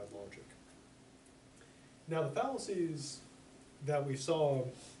 bad logic. Now, the fallacies that we saw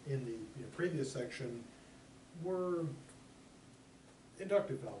in the previous section were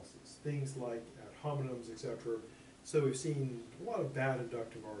inductive fallacies, things like ad hominems, etc. So we've seen a lot of bad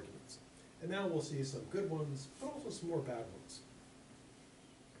inductive arguments. And now we'll see some good ones, but also some more bad ones.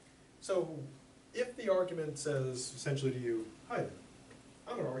 So if the argument says essentially to you, hi there,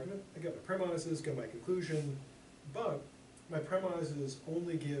 I'm an argument, I got my premises, got my conclusion, but my premises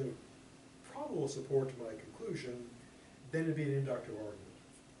only give probable support to my conclusion, then it'd be an inductive argument.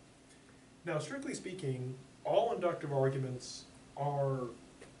 Now, strictly speaking, all inductive arguments are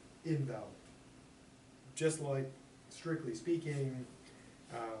invalid. Just like, strictly speaking,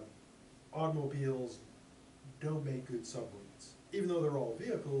 automobiles don't make good submarines. Even though they're all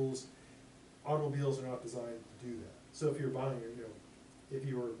vehicles, automobiles are not designed to do that. So if you're buying, if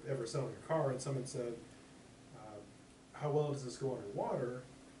you were ever selling a car and someone said, how well does this go underwater?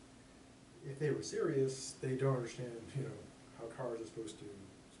 If they were serious, they don't understand, how cars are supposed to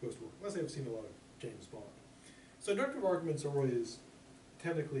work, unless they've seen a lot of James Bond. So inductive arguments are always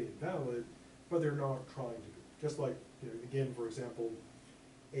technically invalid, but they're not trying to be. Just like, again, for example,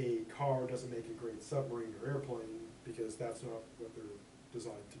 a car doesn't make a great submarine or airplane because that's not what they're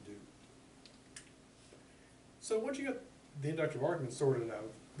designed to do. So once you get the inductive argument sorted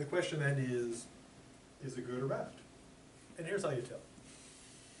out, the question then is it good or bad? And here's how you tell.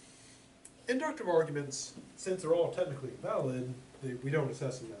 Inductive arguments, since they're all technically invalid, we don't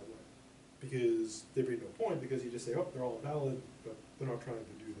assess them that way. Because there'd be no point, because you just say, oh, they're all invalid, but they're not trying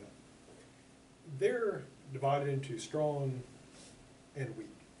to do that. They're divided into strong and weak.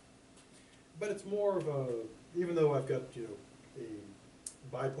 But it's more of a, even though I've got,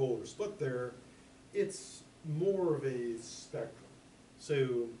 a bipolar split there, it's more of a spectrum.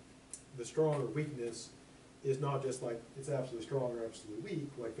 So the strong or weakness is not just like it's absolutely strong or absolutely weak,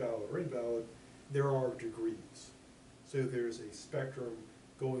 like valid or invalid. There are degrees. So there's a spectrum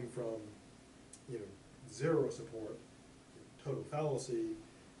going from, zero support, total fallacy,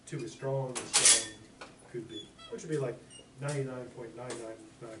 to as strong as strong could be, which would be like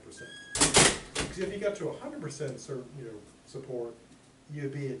 99.999%. Because if you got to 100% support,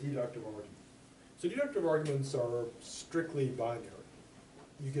 you'd be a deductive argument. So deductive arguments are strictly binary.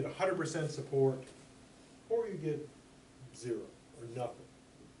 You get 100% support, or you get 0 or nothing.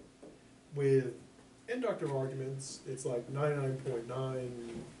 With inductive arguments, it's like 99.9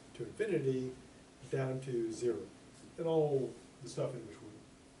 to infinity down to 0, and all the stuff in between.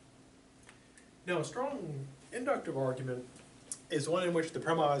 Now, a strong inductive argument is one in which the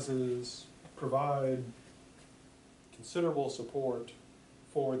premises provide considerable support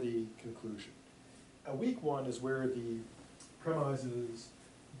for the conclusion. A weak one is where the premises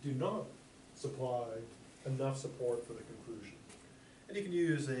do not supply enough support for the conclusion. And you can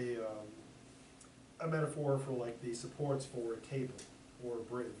use a metaphor for like the supports for a table or a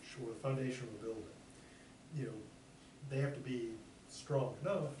bridge or the foundation of a building. They have to be strong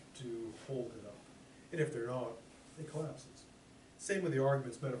enough to hold it up. And if they're not, it collapses. Same with the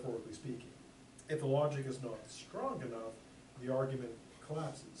arguments, metaphorically speaking. If the logic is not strong enough, the argument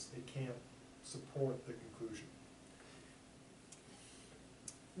collapses. It can't support the conclusion.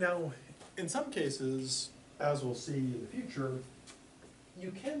 Now, in some cases, as we'll see in the future,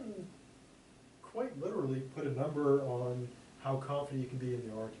 you can quite literally put a number on how confident you can be in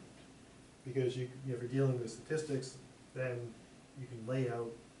the argument. Because if you're dealing with statistics, then you can lay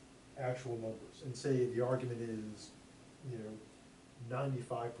out actual numbers and say the argument is, 95%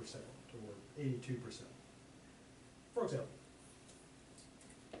 or 82%. For example,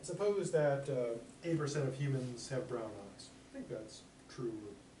 suppose that 8% of humans have brown eyes. I think that's true,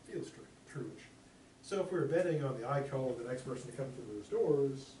 or feels true-ish. So if we were betting on the eye color of the next person to come through those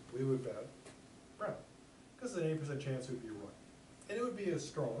doors, we would bet brown, because there's an 80% chance it would be right. And it would be a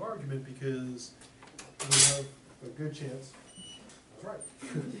strong argument because we have a good chance, that's right,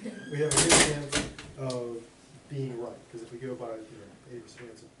 we have a good chance of being right, because if we go by 80%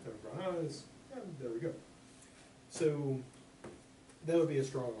 chance of having brown eyes, there we go. So that would be a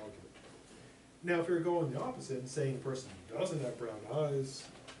strong argument. Now if we were going the opposite and saying the person doesn't have brown eyes,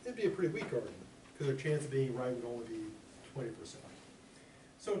 it'd be a pretty weak argument, because their chance of being right would only be 20%.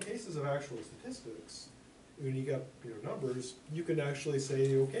 So in cases of actual statistics, when you got numbers, you can actually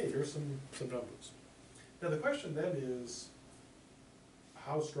say, okay, here's some numbers. Now the question then is,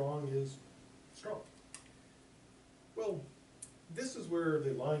 how strong is strong? Well, this is where the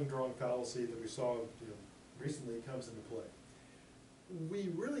line drawing fallacy that we saw recently comes into play. We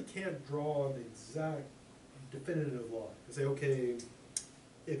really can't draw an exact definitive line and say, okay,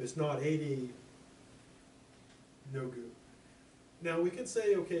 if it's not 80, no good. Now we can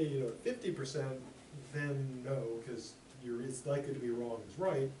say, okay, 50%, then no, because it's likely to be wrong is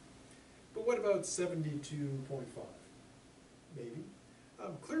right. But what about 72.5? Maybe.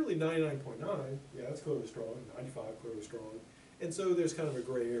 Clearly 99.9, yeah, that's clearly strong. 95, clearly strong. And so there's kind of a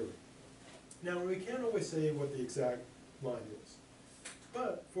gray area. Now we can't always say what the exact line is,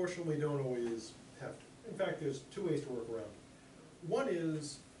 but fortunately we don't always have to. In fact, there's two ways to work around it. One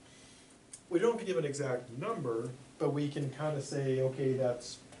is, we don't have to give an exact number, but we can kind of say, okay,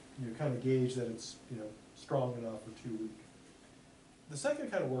 that's, kind of gauge that it's, strong enough or too weak. The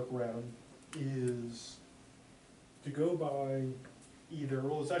second kind of workaround is to go by either,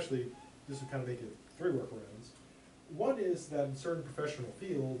 well, it's actually, this would kind of make it three workarounds. One is that in certain professional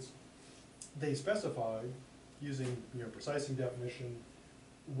fields, they specify, using precising definition,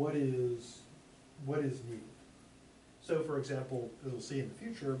 what is needed. So for example, as we'll see in the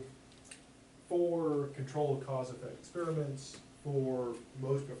future, for controlled cause-effect experiments, for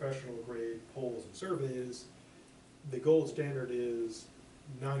most professional grade polls and surveys, the gold standard is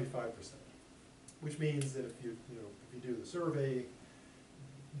 95%, which means that if you do the survey,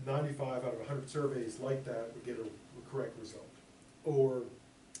 95 out of 100 surveys like that would get a correct result. Or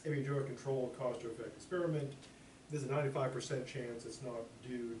if you do a controlled cause-to-effect experiment, there's a 95% chance it's not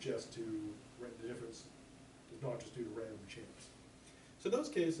due just to the difference. It's not just due to random chance. So in those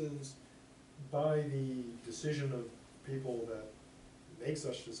cases, by the decision of people that make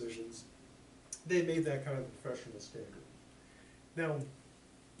such decisions, they made that kind of professional standard. Now,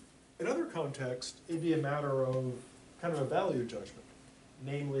 in other contexts, it'd be a matter of kind of a value judgment,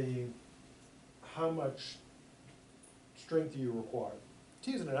 namely, how much strength do you require?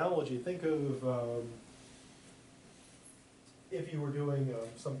 To use an analogy, think of if you were doing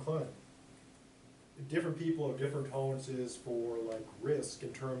some climbing. Different people have different tolerances for risk in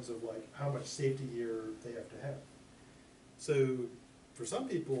terms of how much safety gear they have to have. So for some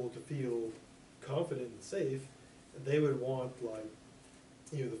people to feel confident and safe, they would want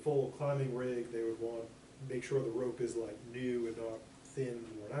the full climbing rig. They would want to make sure the rope is new and not thin and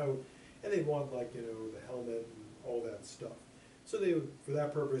worn out, and they'd want the helmet and all that stuff. So they would, for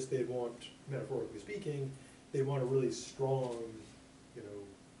that purpose, they'd want, metaphorically speaking, they'd want a really strong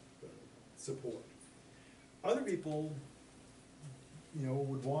support. Other people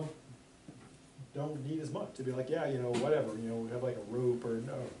would want, don't need as much, to be yeah, whatever, we have a rope or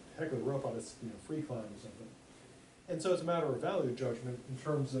no, heck of a rope on this, free climb or something. And so it's a matter of value judgment in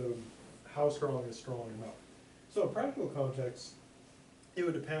terms of how strong is strong enough. So in practical context, it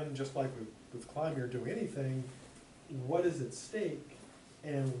would depend, just like with climbing or doing anything, what is at stake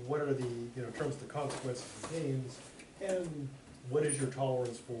and what are the, in terms of the consequences and gains, and what is your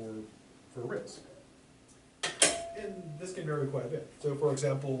tolerance for risk. And this can vary quite a bit. So for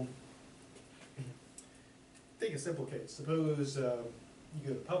example, take a simple case. Suppose you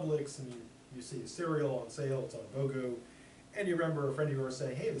go to Publix and you see a cereal on sale, it's on BOGO, and you remember a friend of yours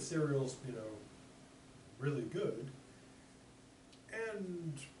saying, hey, the cereal's, really good.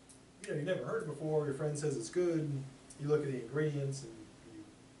 And, you never heard it before, your friend says it's good, you look at the ingredients and you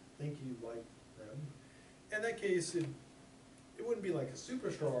think you like them. In that case, it wouldn't be like a super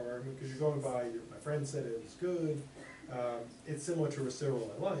strong argument because you're going by, my friend said it was good, it's similar to a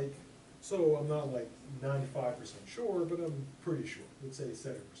cereal I like, so I'm not 95% sure, but I'm pretty sure, let's say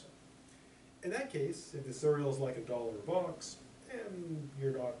 70%. In that case, if the cereal's $1 a box, and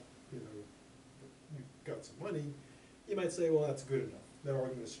you're not, you've got some money, you might say, well, that's good enough. That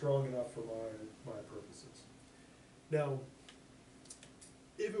argument is strong enough for my purposes. Now,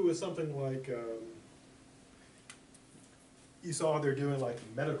 if it was something like, you saw they're doing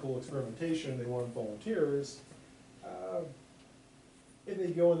medical experimentation, they want volunteers, if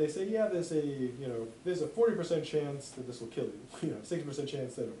they go and they say, yeah, there's a 40% chance that this will kill you, 60%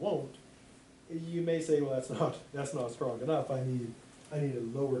 chance that it won't, you may say, well, that's not strong enough. I need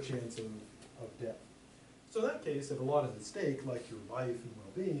a lower chance of death. So in that case, if a lot is at stake, like your life and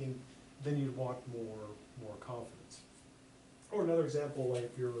well-being, then you'd want more confidence. Or another example, like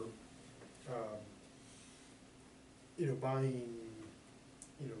if you're, buying,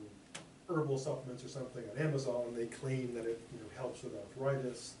 herbal supplements or something on Amazon, they claim that it helps with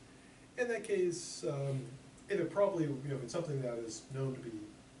arthritis. In that case, if it probably, if it's something that is known to be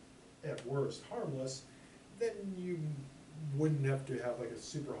at worst harmless, then you wouldn't have to have like a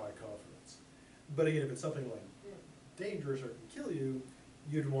super high confidence. But again, if it's something like dangerous or can kill you,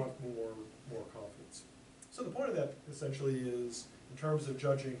 you'd want more confidence. So the point of that essentially is, in terms of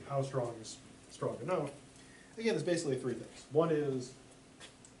judging how strong is strong enough, again, there's basically three things. One is,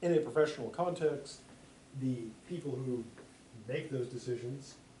 in a professional context, the people who make those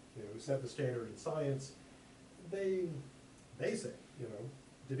decisions, who set the standard in science, they say,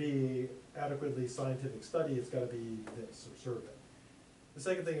 to be adequately scientific study, it's got to be this or survey. The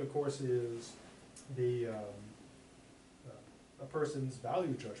second thing, of course, is the a person's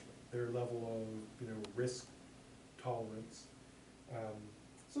value judgment, their level of risk tolerance.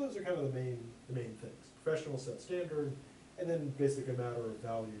 So those are kind of the main things. Professional set standard, and then basically a matter of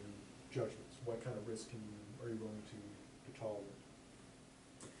value judgments. What kind of risk are you willing to tolerate?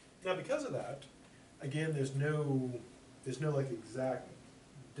 Now, because of that, again, there's no like exact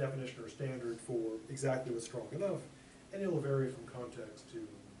definition or standard for exactly what's strong enough, and it will vary from context to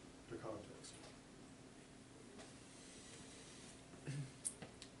context.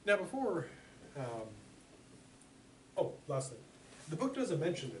 Now, before, last thing. The book doesn't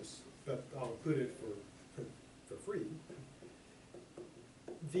mention this, but I'll include it for free.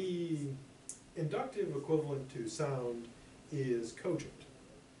 The inductive equivalent to sound is cogent.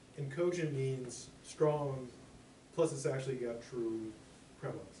 And cogent means strong, plus it's actually got true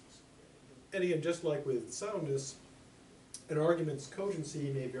premises. And again, just like with soundness, an argument's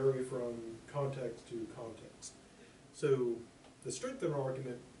cogency may vary from context to context. So the strength of an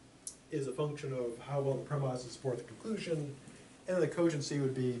argument is a function of how well the premises support the conclusion, and the cogency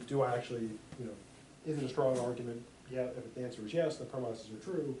would be, do I actually, is it a strong argument? Yeah, if the answer is yes, the premises are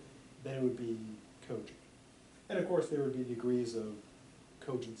true, then it would be cogent. And of course, there would be degrees of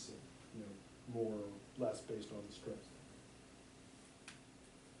cogency, more or less based on the strength.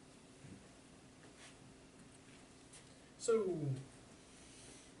 So,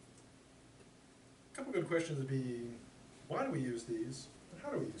 a couple good questions would be, why do we use these, and how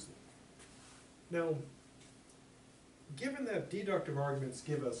do we use them? Now, given that deductive arguments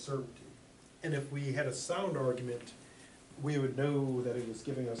give us certainty, and if we had a sound argument, we would know that it was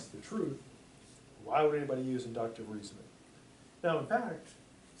giving us the truth, why would anybody use inductive reasoning? Now, in fact,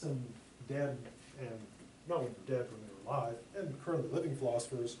 some dead, and not only dead when they were alive, and currently living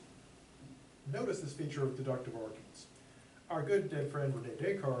philosophers noticed this feature of deductive arguments. Our good dead friend Rene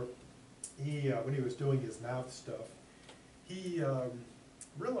Descartes, when he was doing his math stuff, he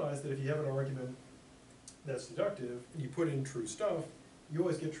realized that if you have an argument that's deductive, and you put in true stuff, you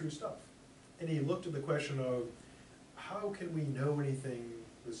always get true stuff. And he looked at the question of, how can we know anything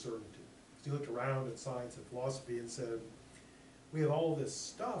with certainty? So he looked around at science and philosophy and said, we have all this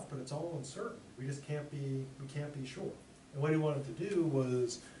stuff, but it's all uncertain. We just can't be sure. And what he wanted to do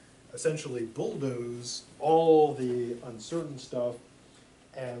was essentially bulldoze all the uncertain stuff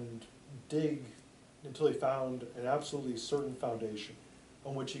and dig until he found an absolutely certain foundation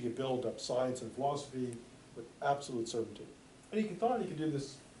on which he could build up science and philosophy with absolute certainty. And he thought he could do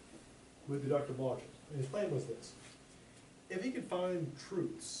this with deductive logic. And his plan was this. If he could find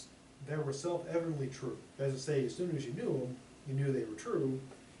truths that were self-evidently true, that is to say, as soon as you knew them, you knew they were true,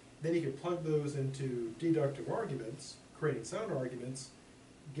 then he could plug those into deductive arguments, creating sound arguments,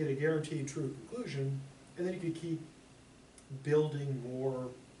 get a guaranteed true conclusion, and then he could keep building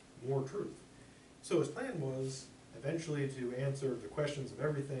more truth. So his plan was eventually to answer the questions of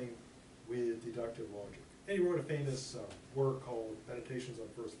everything with deductive logic. And he wrote a famous work called Meditations on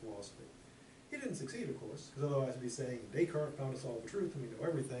First Philosophy. He didn't succeed, of course, because otherwise he'd be saying Descartes found us all the truth and we know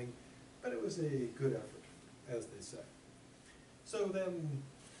everything, but it was a good effort, as they say. So then,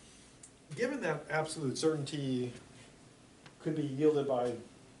 given that absolute certainty could be yielded by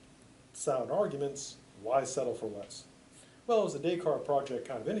sound arguments, why settle for less? Well, as the Descartes project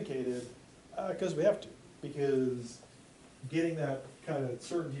kind of indicated, because we have to, because getting that kind of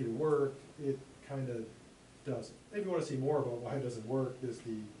certainty to work, it kind of doesn't. If you want to see more about why it doesn't work, there's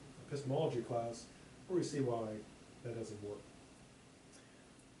the epistemology class, where we see why that doesn't work.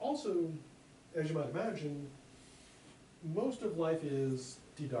 Also, as you might imagine, most of life is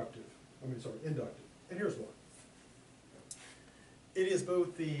inductive. And here's why. It is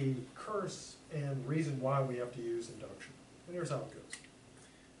both the curse and reason why we have to use induction. And here's how it goes.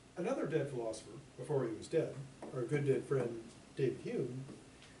 Another dead philosopher, before he was dead, our good dead friend David Hume,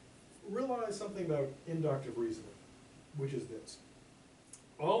 realized something about inductive reasoning, which is this.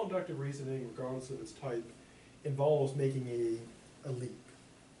 All inductive reasoning, regardless of its type, involves making a leap.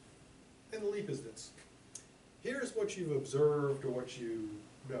 And the leap is this. Here's what you've observed or what you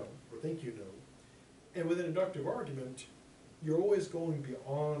know, or think you know. And with an inductive argument, you're always going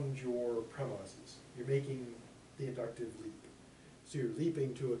beyond your premises. You're making the inductive leap. So you're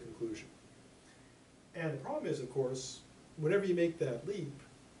leaping to a conclusion. And the problem is, of course, whenever you make that leap,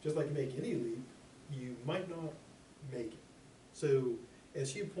 just like you make any leap, you might not make it. So,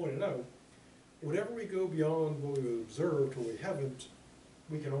 as Hugh pointed out, whenever we go beyond what we've observed or we haven't,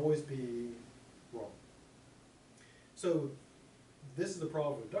 we can always be wrong. So, this is the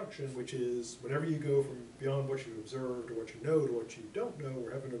problem of induction, which is whenever you go from beyond what you've observed or what you know to what you don't know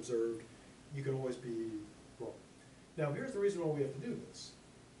or haven't observed, you can always be wrong. Now, here's the reason why we have to do this.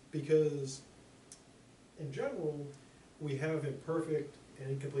 Because, in general, we have imperfect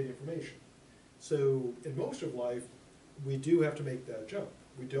and incomplete information. So, in most of life, we do have to make that jump.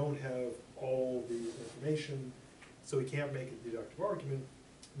 We don't have all the information, so we can't make a deductive argument.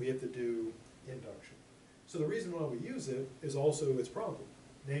 We have to do induction. So the reason why we use it is also its problem.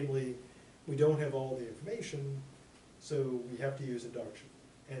 Namely, we don't have all the information, so we have to use induction.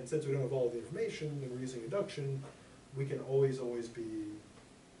 And since we don't have all the information and we're using induction, we can always be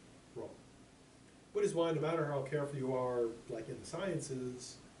wrong. Which is why no matter how careful you are, like in the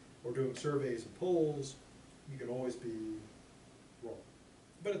sciences, or doing surveys and polls, you can always be wrong.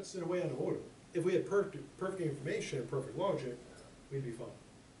 But it's in a way unavoidable. If we had perfect information and perfect logic, we'd be fine.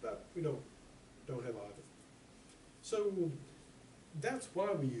 But we don't have either. So that's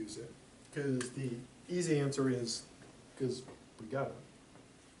why we use it, because the easy answer is because we got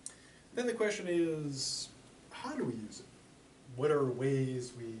it. Then the question is, how do we use it? What are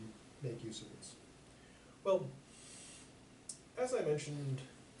ways we make use of this? Well, as I mentioned,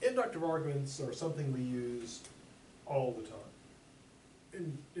 inductive arguments are something we use all the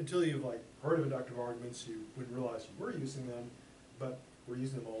time. Until you've heard of inductive arguments, you wouldn't realize you were using them, but we're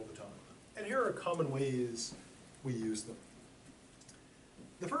using them all the time. And here are common ways we use them.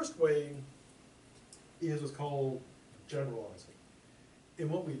 The first way is what's called generalizing. And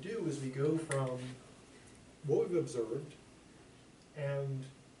what we do is we go from what we've observed and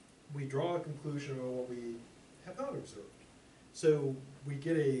we draw a conclusion on what we have not observed. So we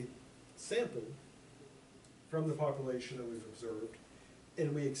get a sample from the population that we've observed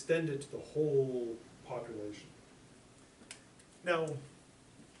and we extend it to the whole population. Now,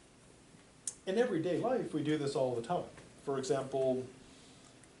 in everyday life, we do this all the time. For example,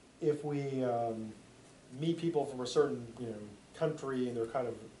 if we meet people from a certain country and they're kind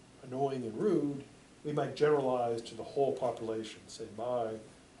of annoying and rude, we might generalize to the whole population. Say, my,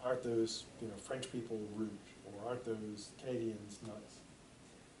 aren't those French people rude? Or aren't those Canadians nuts?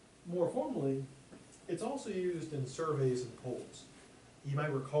 More formally, it's also used in surveys and polls. You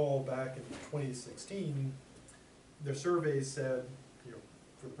might recall back in 2016, the surveys said,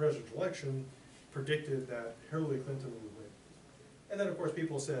 for the presidential election, predicted that Hillary Clinton would win. And then, of course,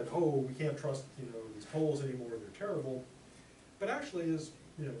 people said, oh, we can't trust, these polls anymore, they're terrible. But actually, as,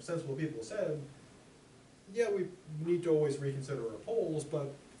 sensible people said, yeah, we need to always reconsider our polls,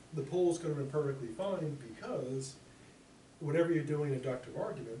 but the polls could have been perfectly fine because whenever you're doing an inductive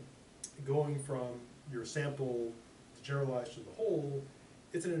argument, going from your sample to generalize to the whole,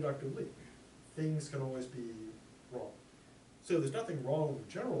 it's an inductive leap. Things can always be wrong. So there's nothing wrong with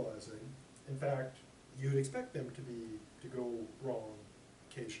generalizing. In fact, you'd expect them to go wrong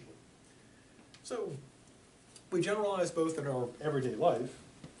occasionally. So we generalize both in our everyday life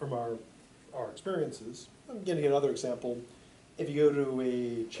from our experiences. I'm getting another example. If you go to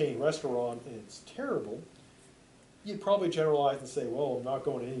a chain restaurant and it's terrible, you'd probably generalize and say, well, I'm not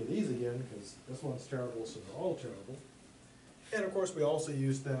going to any of these again because this one's terrible, so they're all terrible. And of course, we also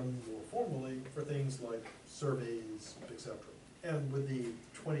use them more formally for things like surveys, etc. And with the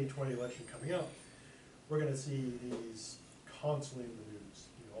 2020 election coming up, we're going to see these constantly in the news.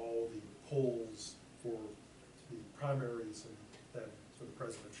 All the polls for the primaries and then for the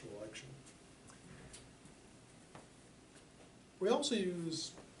presidential election. We also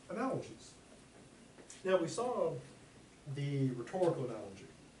use analogies. Now we saw the rhetorical analogy,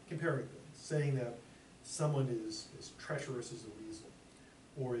 comparing things, saying that someone is treacherous as a weasel,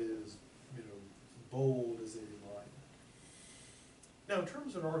 or is bold as a lion. Now in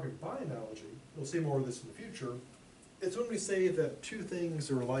terms of an argument by analogy, we'll see more of this in the future, it's when we say that two things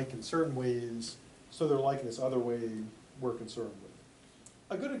are alike in certain ways, so they're alike in this other way we're concerned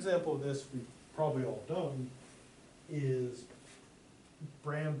with. A good example of this we've probably all done is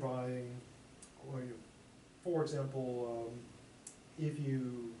brand buying, or for example, if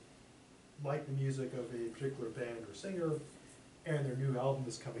you like the music of a particular band or singer and their new album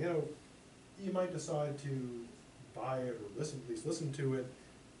is coming out, you might decide to buy it or at least listen to it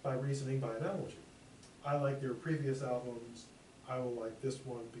by reasoning by analogy. I like their previous albums, I will like this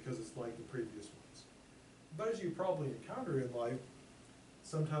one because it's like the previous ones. But as you probably encounter in life,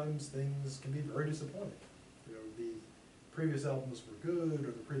 sometimes things can be very disappointing. You know, the previous albums were good,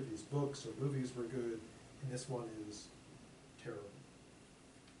 or the previous books or movies were good, and this one is terrible.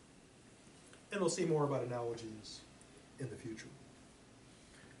 And we'll see more about analogies in the future.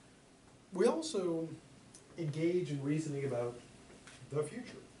 We also engage in reasoning about the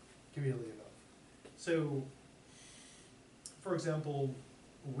future, conveniently enough. So, for example,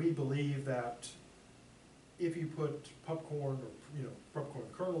 we believe that if you put popcorn or popcorn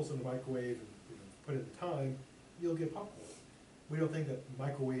kernels in the microwave and put it in time, you'll get popcorn. We don't think that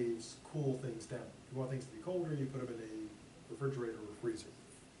microwaves cool things down. If you want things to be colder, you put them in a refrigerator or freezer.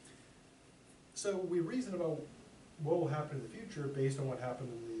 So we reason about what will happen in the future based on what happened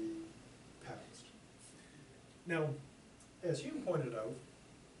in the past. Now, as Hume pointed out,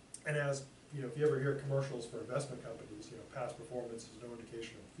 and as if you ever hear commercials for investment companies, past performance is no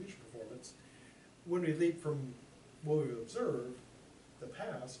indication of future performance. When we leap from what we've observed, the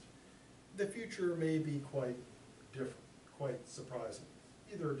past, the future may be quite different, quite surprising.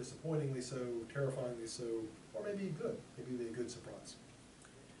 Either disappointingly so, terrifyingly so, or maybe good, maybe a good surprise.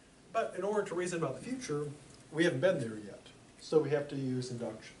 But in order to reason about the future, we haven't been there yet. So we have to use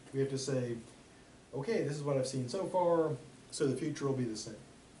induction. We have to say, okay, this is what I've seen so far, so the future will be the same.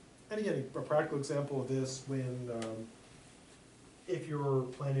 And again, a practical example of this when, if you're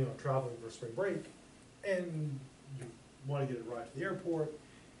planning on traveling for spring break, and you want to get a ride to the airport,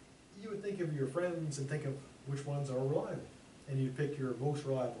 you would think of your friends and think of which ones are reliable. And you'd pick your most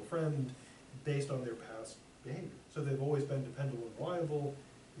reliable friend based on their past behavior. So they've always been dependable and reliable,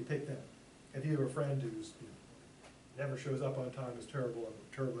 you pick them. If you have a friend who's never shows up on time, is terrible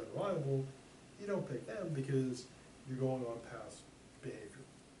and unreliable, you don't pick them because you're going on past behavior.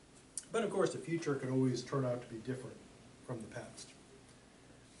 But of course, the future can always turn out to be different from the past.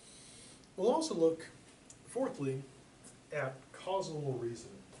 We'll also look, fourthly, at causal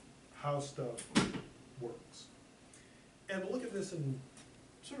reasoning, how stuff works. And we'll look at this in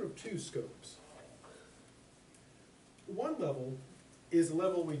sort of two scopes. One level is the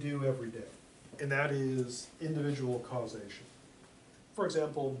level we do every day, and that is individual causation. For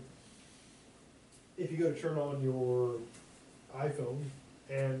example, if you go to turn on your iPhone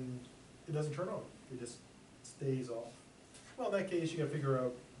and it doesn't turn on, it just stays off. Well, in that case, you gotta figure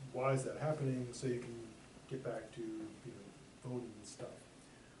out why is that happening so you can get back to voting and stuff.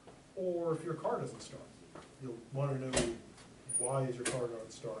 Or if your car doesn't start, you'll want to know why is your car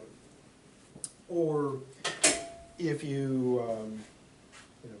not starting. Or if you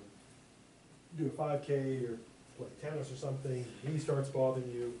do a 5K or play tennis or something, knee starts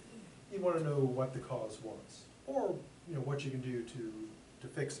bothering you, you want to know what the cause was, or what you can do to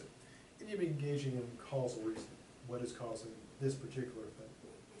fix it. And you'll be engaging in causal reasoning. What is causing this particular thing?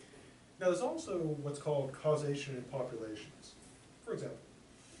 Now, there's also what's called causation in populations. For example,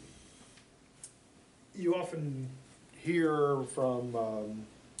 you often hear from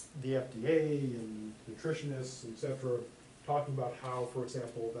the FDA and nutritionists, etc., talking about how, for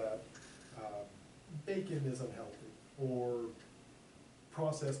example, that bacon is unhealthy or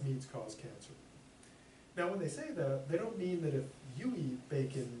processed meats cause cancer. Now, when they say that, they don't mean that if you eat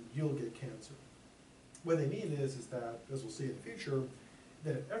bacon, you'll get cancer. What they mean is that, as we'll see in the future,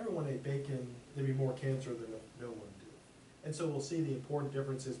 that if everyone ate bacon, there'd be more cancer than if no one did. And so we'll see the important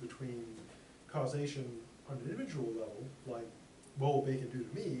differences between causation on an individual level, like what will bacon do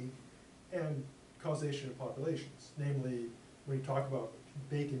to me, and causation in populations. Namely, when you talk about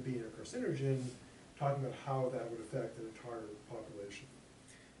bacon being a carcinogen, talking about how that would affect an entire population.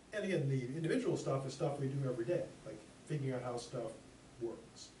 And again, the individual stuff is stuff we do every day, like figuring out how stuff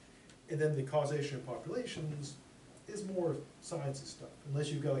works. And then the causation in populations is more sciencey stuff.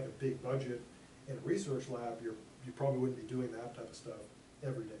 Unless you've got like a big budget and a research lab, you probably wouldn't be doing that type of stuff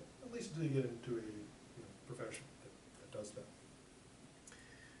every day, at least until you get into a profession that does that.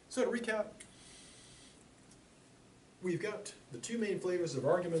 So to recap, we've got the two main flavors of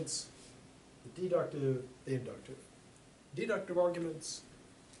arguments, the deductive, the inductive. Deductive arguments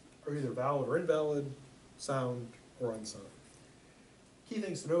are either valid or invalid, sound or unsound. Key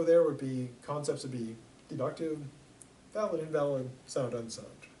things to know there would be, concepts would be deductive, valid, invalid, sound, unsound.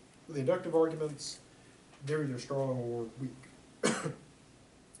 With the inductive arguments, they're either strong or weak.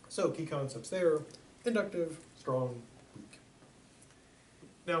 So key concepts there, inductive, strong, weak.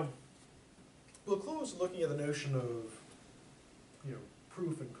 Now, we'll close looking at the notion of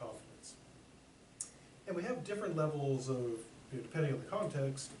proof and confidence. And we have different levels of, depending on the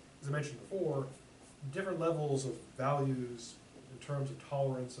context, as I mentioned before, different levels of values in terms of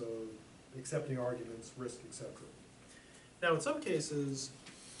tolerance of accepting arguments, risk, etc. Now, in some cases,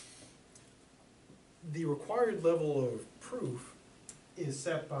 the required level of proof is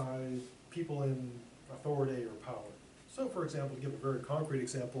set by people in authority or power. So for example, to give a very concrete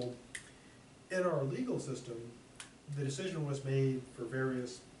example, in our legal system, the decision was made for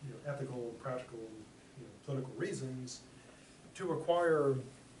various ethical, practical, political reasons to require,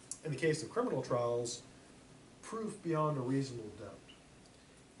 in the case of criminal trials, proof beyond a reasonable doubt.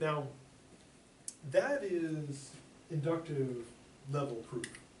 Now, that is inductive level proof,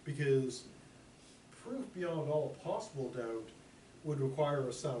 because proof beyond all possible doubt would require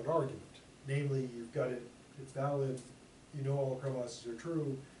a sound argument. Namely, you've got it, it's valid, you know all the premises are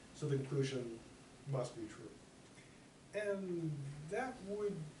true, so the conclusion must be true. And that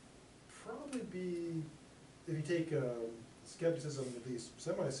would probably be, if you take skepticism at least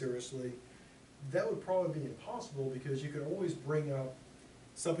semi-seriously, that would probably be impossible, because you could always bring up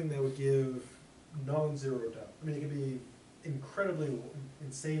something that would give non-zero doubt. I mean, it can be incredibly,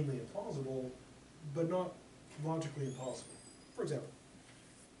 insanely implausible, but not logically impossible. For example,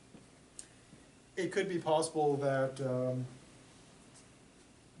 it could be possible that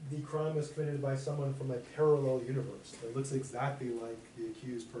the crime was committed by someone from a parallel universe that looks exactly like the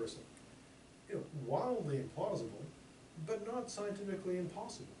accused person. Wildly implausible, but not scientifically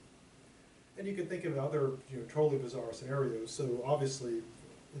impossible. And you can think of other totally bizarre scenarios. So obviously,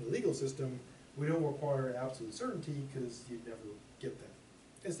 in the legal system, we don't require absolute certainty, because you'd never get that.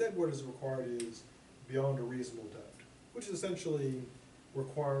 Instead, what is required is beyond a reasonable doubt, which is essentially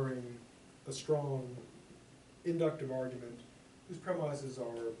requiring a strong inductive argument whose premises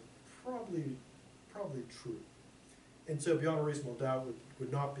are probably true. And so beyond a reasonable doubt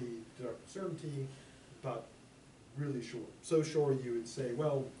would not be deductive certainty, but really sure. So sure you would say,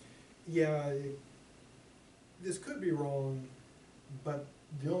 well, yeah, this could be wrong, but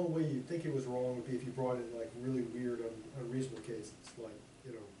the only way you'd think it was wrong would be if you brought in like really weird, unreasonable cases, like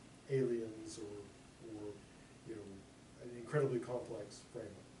aliens or an incredibly complex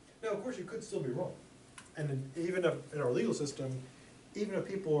framework. Now, of course, you could still be wrong, and even if, in our legal system, even if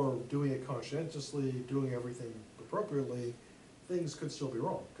people are doing it conscientiously, doing everything appropriately, things could still be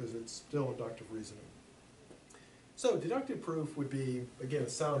wrong, because it's still inductive reasoning. So deductive proof would be, again, a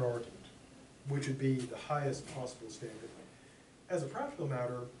sound argument, which would be the highest possible standard. As a practical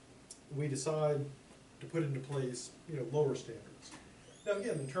matter, we decide to put into place, lower standards. Now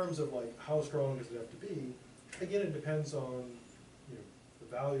again, in terms of like how strong does it have to be, again, it depends on,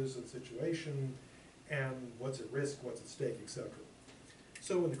 the values of the situation and what's at risk, what's at stake, etc.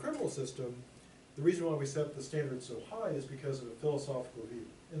 So in the criminal system, the reason why we set the standard so high is because of a philosophical view.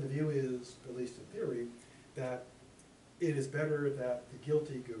 And the view is, at least in theory, that it is better that the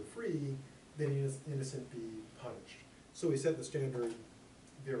guilty go free than innocent be punished. So we set the standard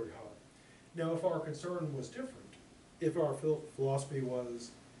very high. Now, if our concern was different, if our philosophy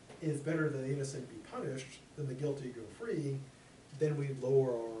was, it's better that the innocent be punished than the guilty go free, then we'd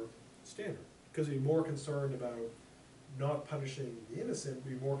lower our standard. Because we'd be more concerned about not punishing the innocent,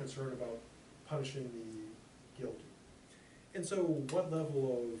 we'd be more concerned about punishing the guilty. And so what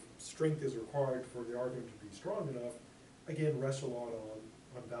level of strength is required for the argument to be strong enough, again, rests a lot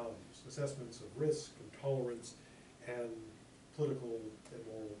on values, assessments of risk and tolerance and political and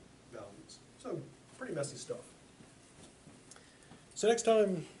moral values. So, pretty messy stuff. So next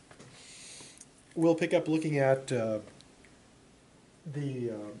time, we'll pick up looking at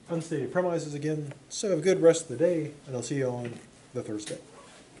the unstated premises again. So have a good rest of the day, and I'll see you on the Thursday.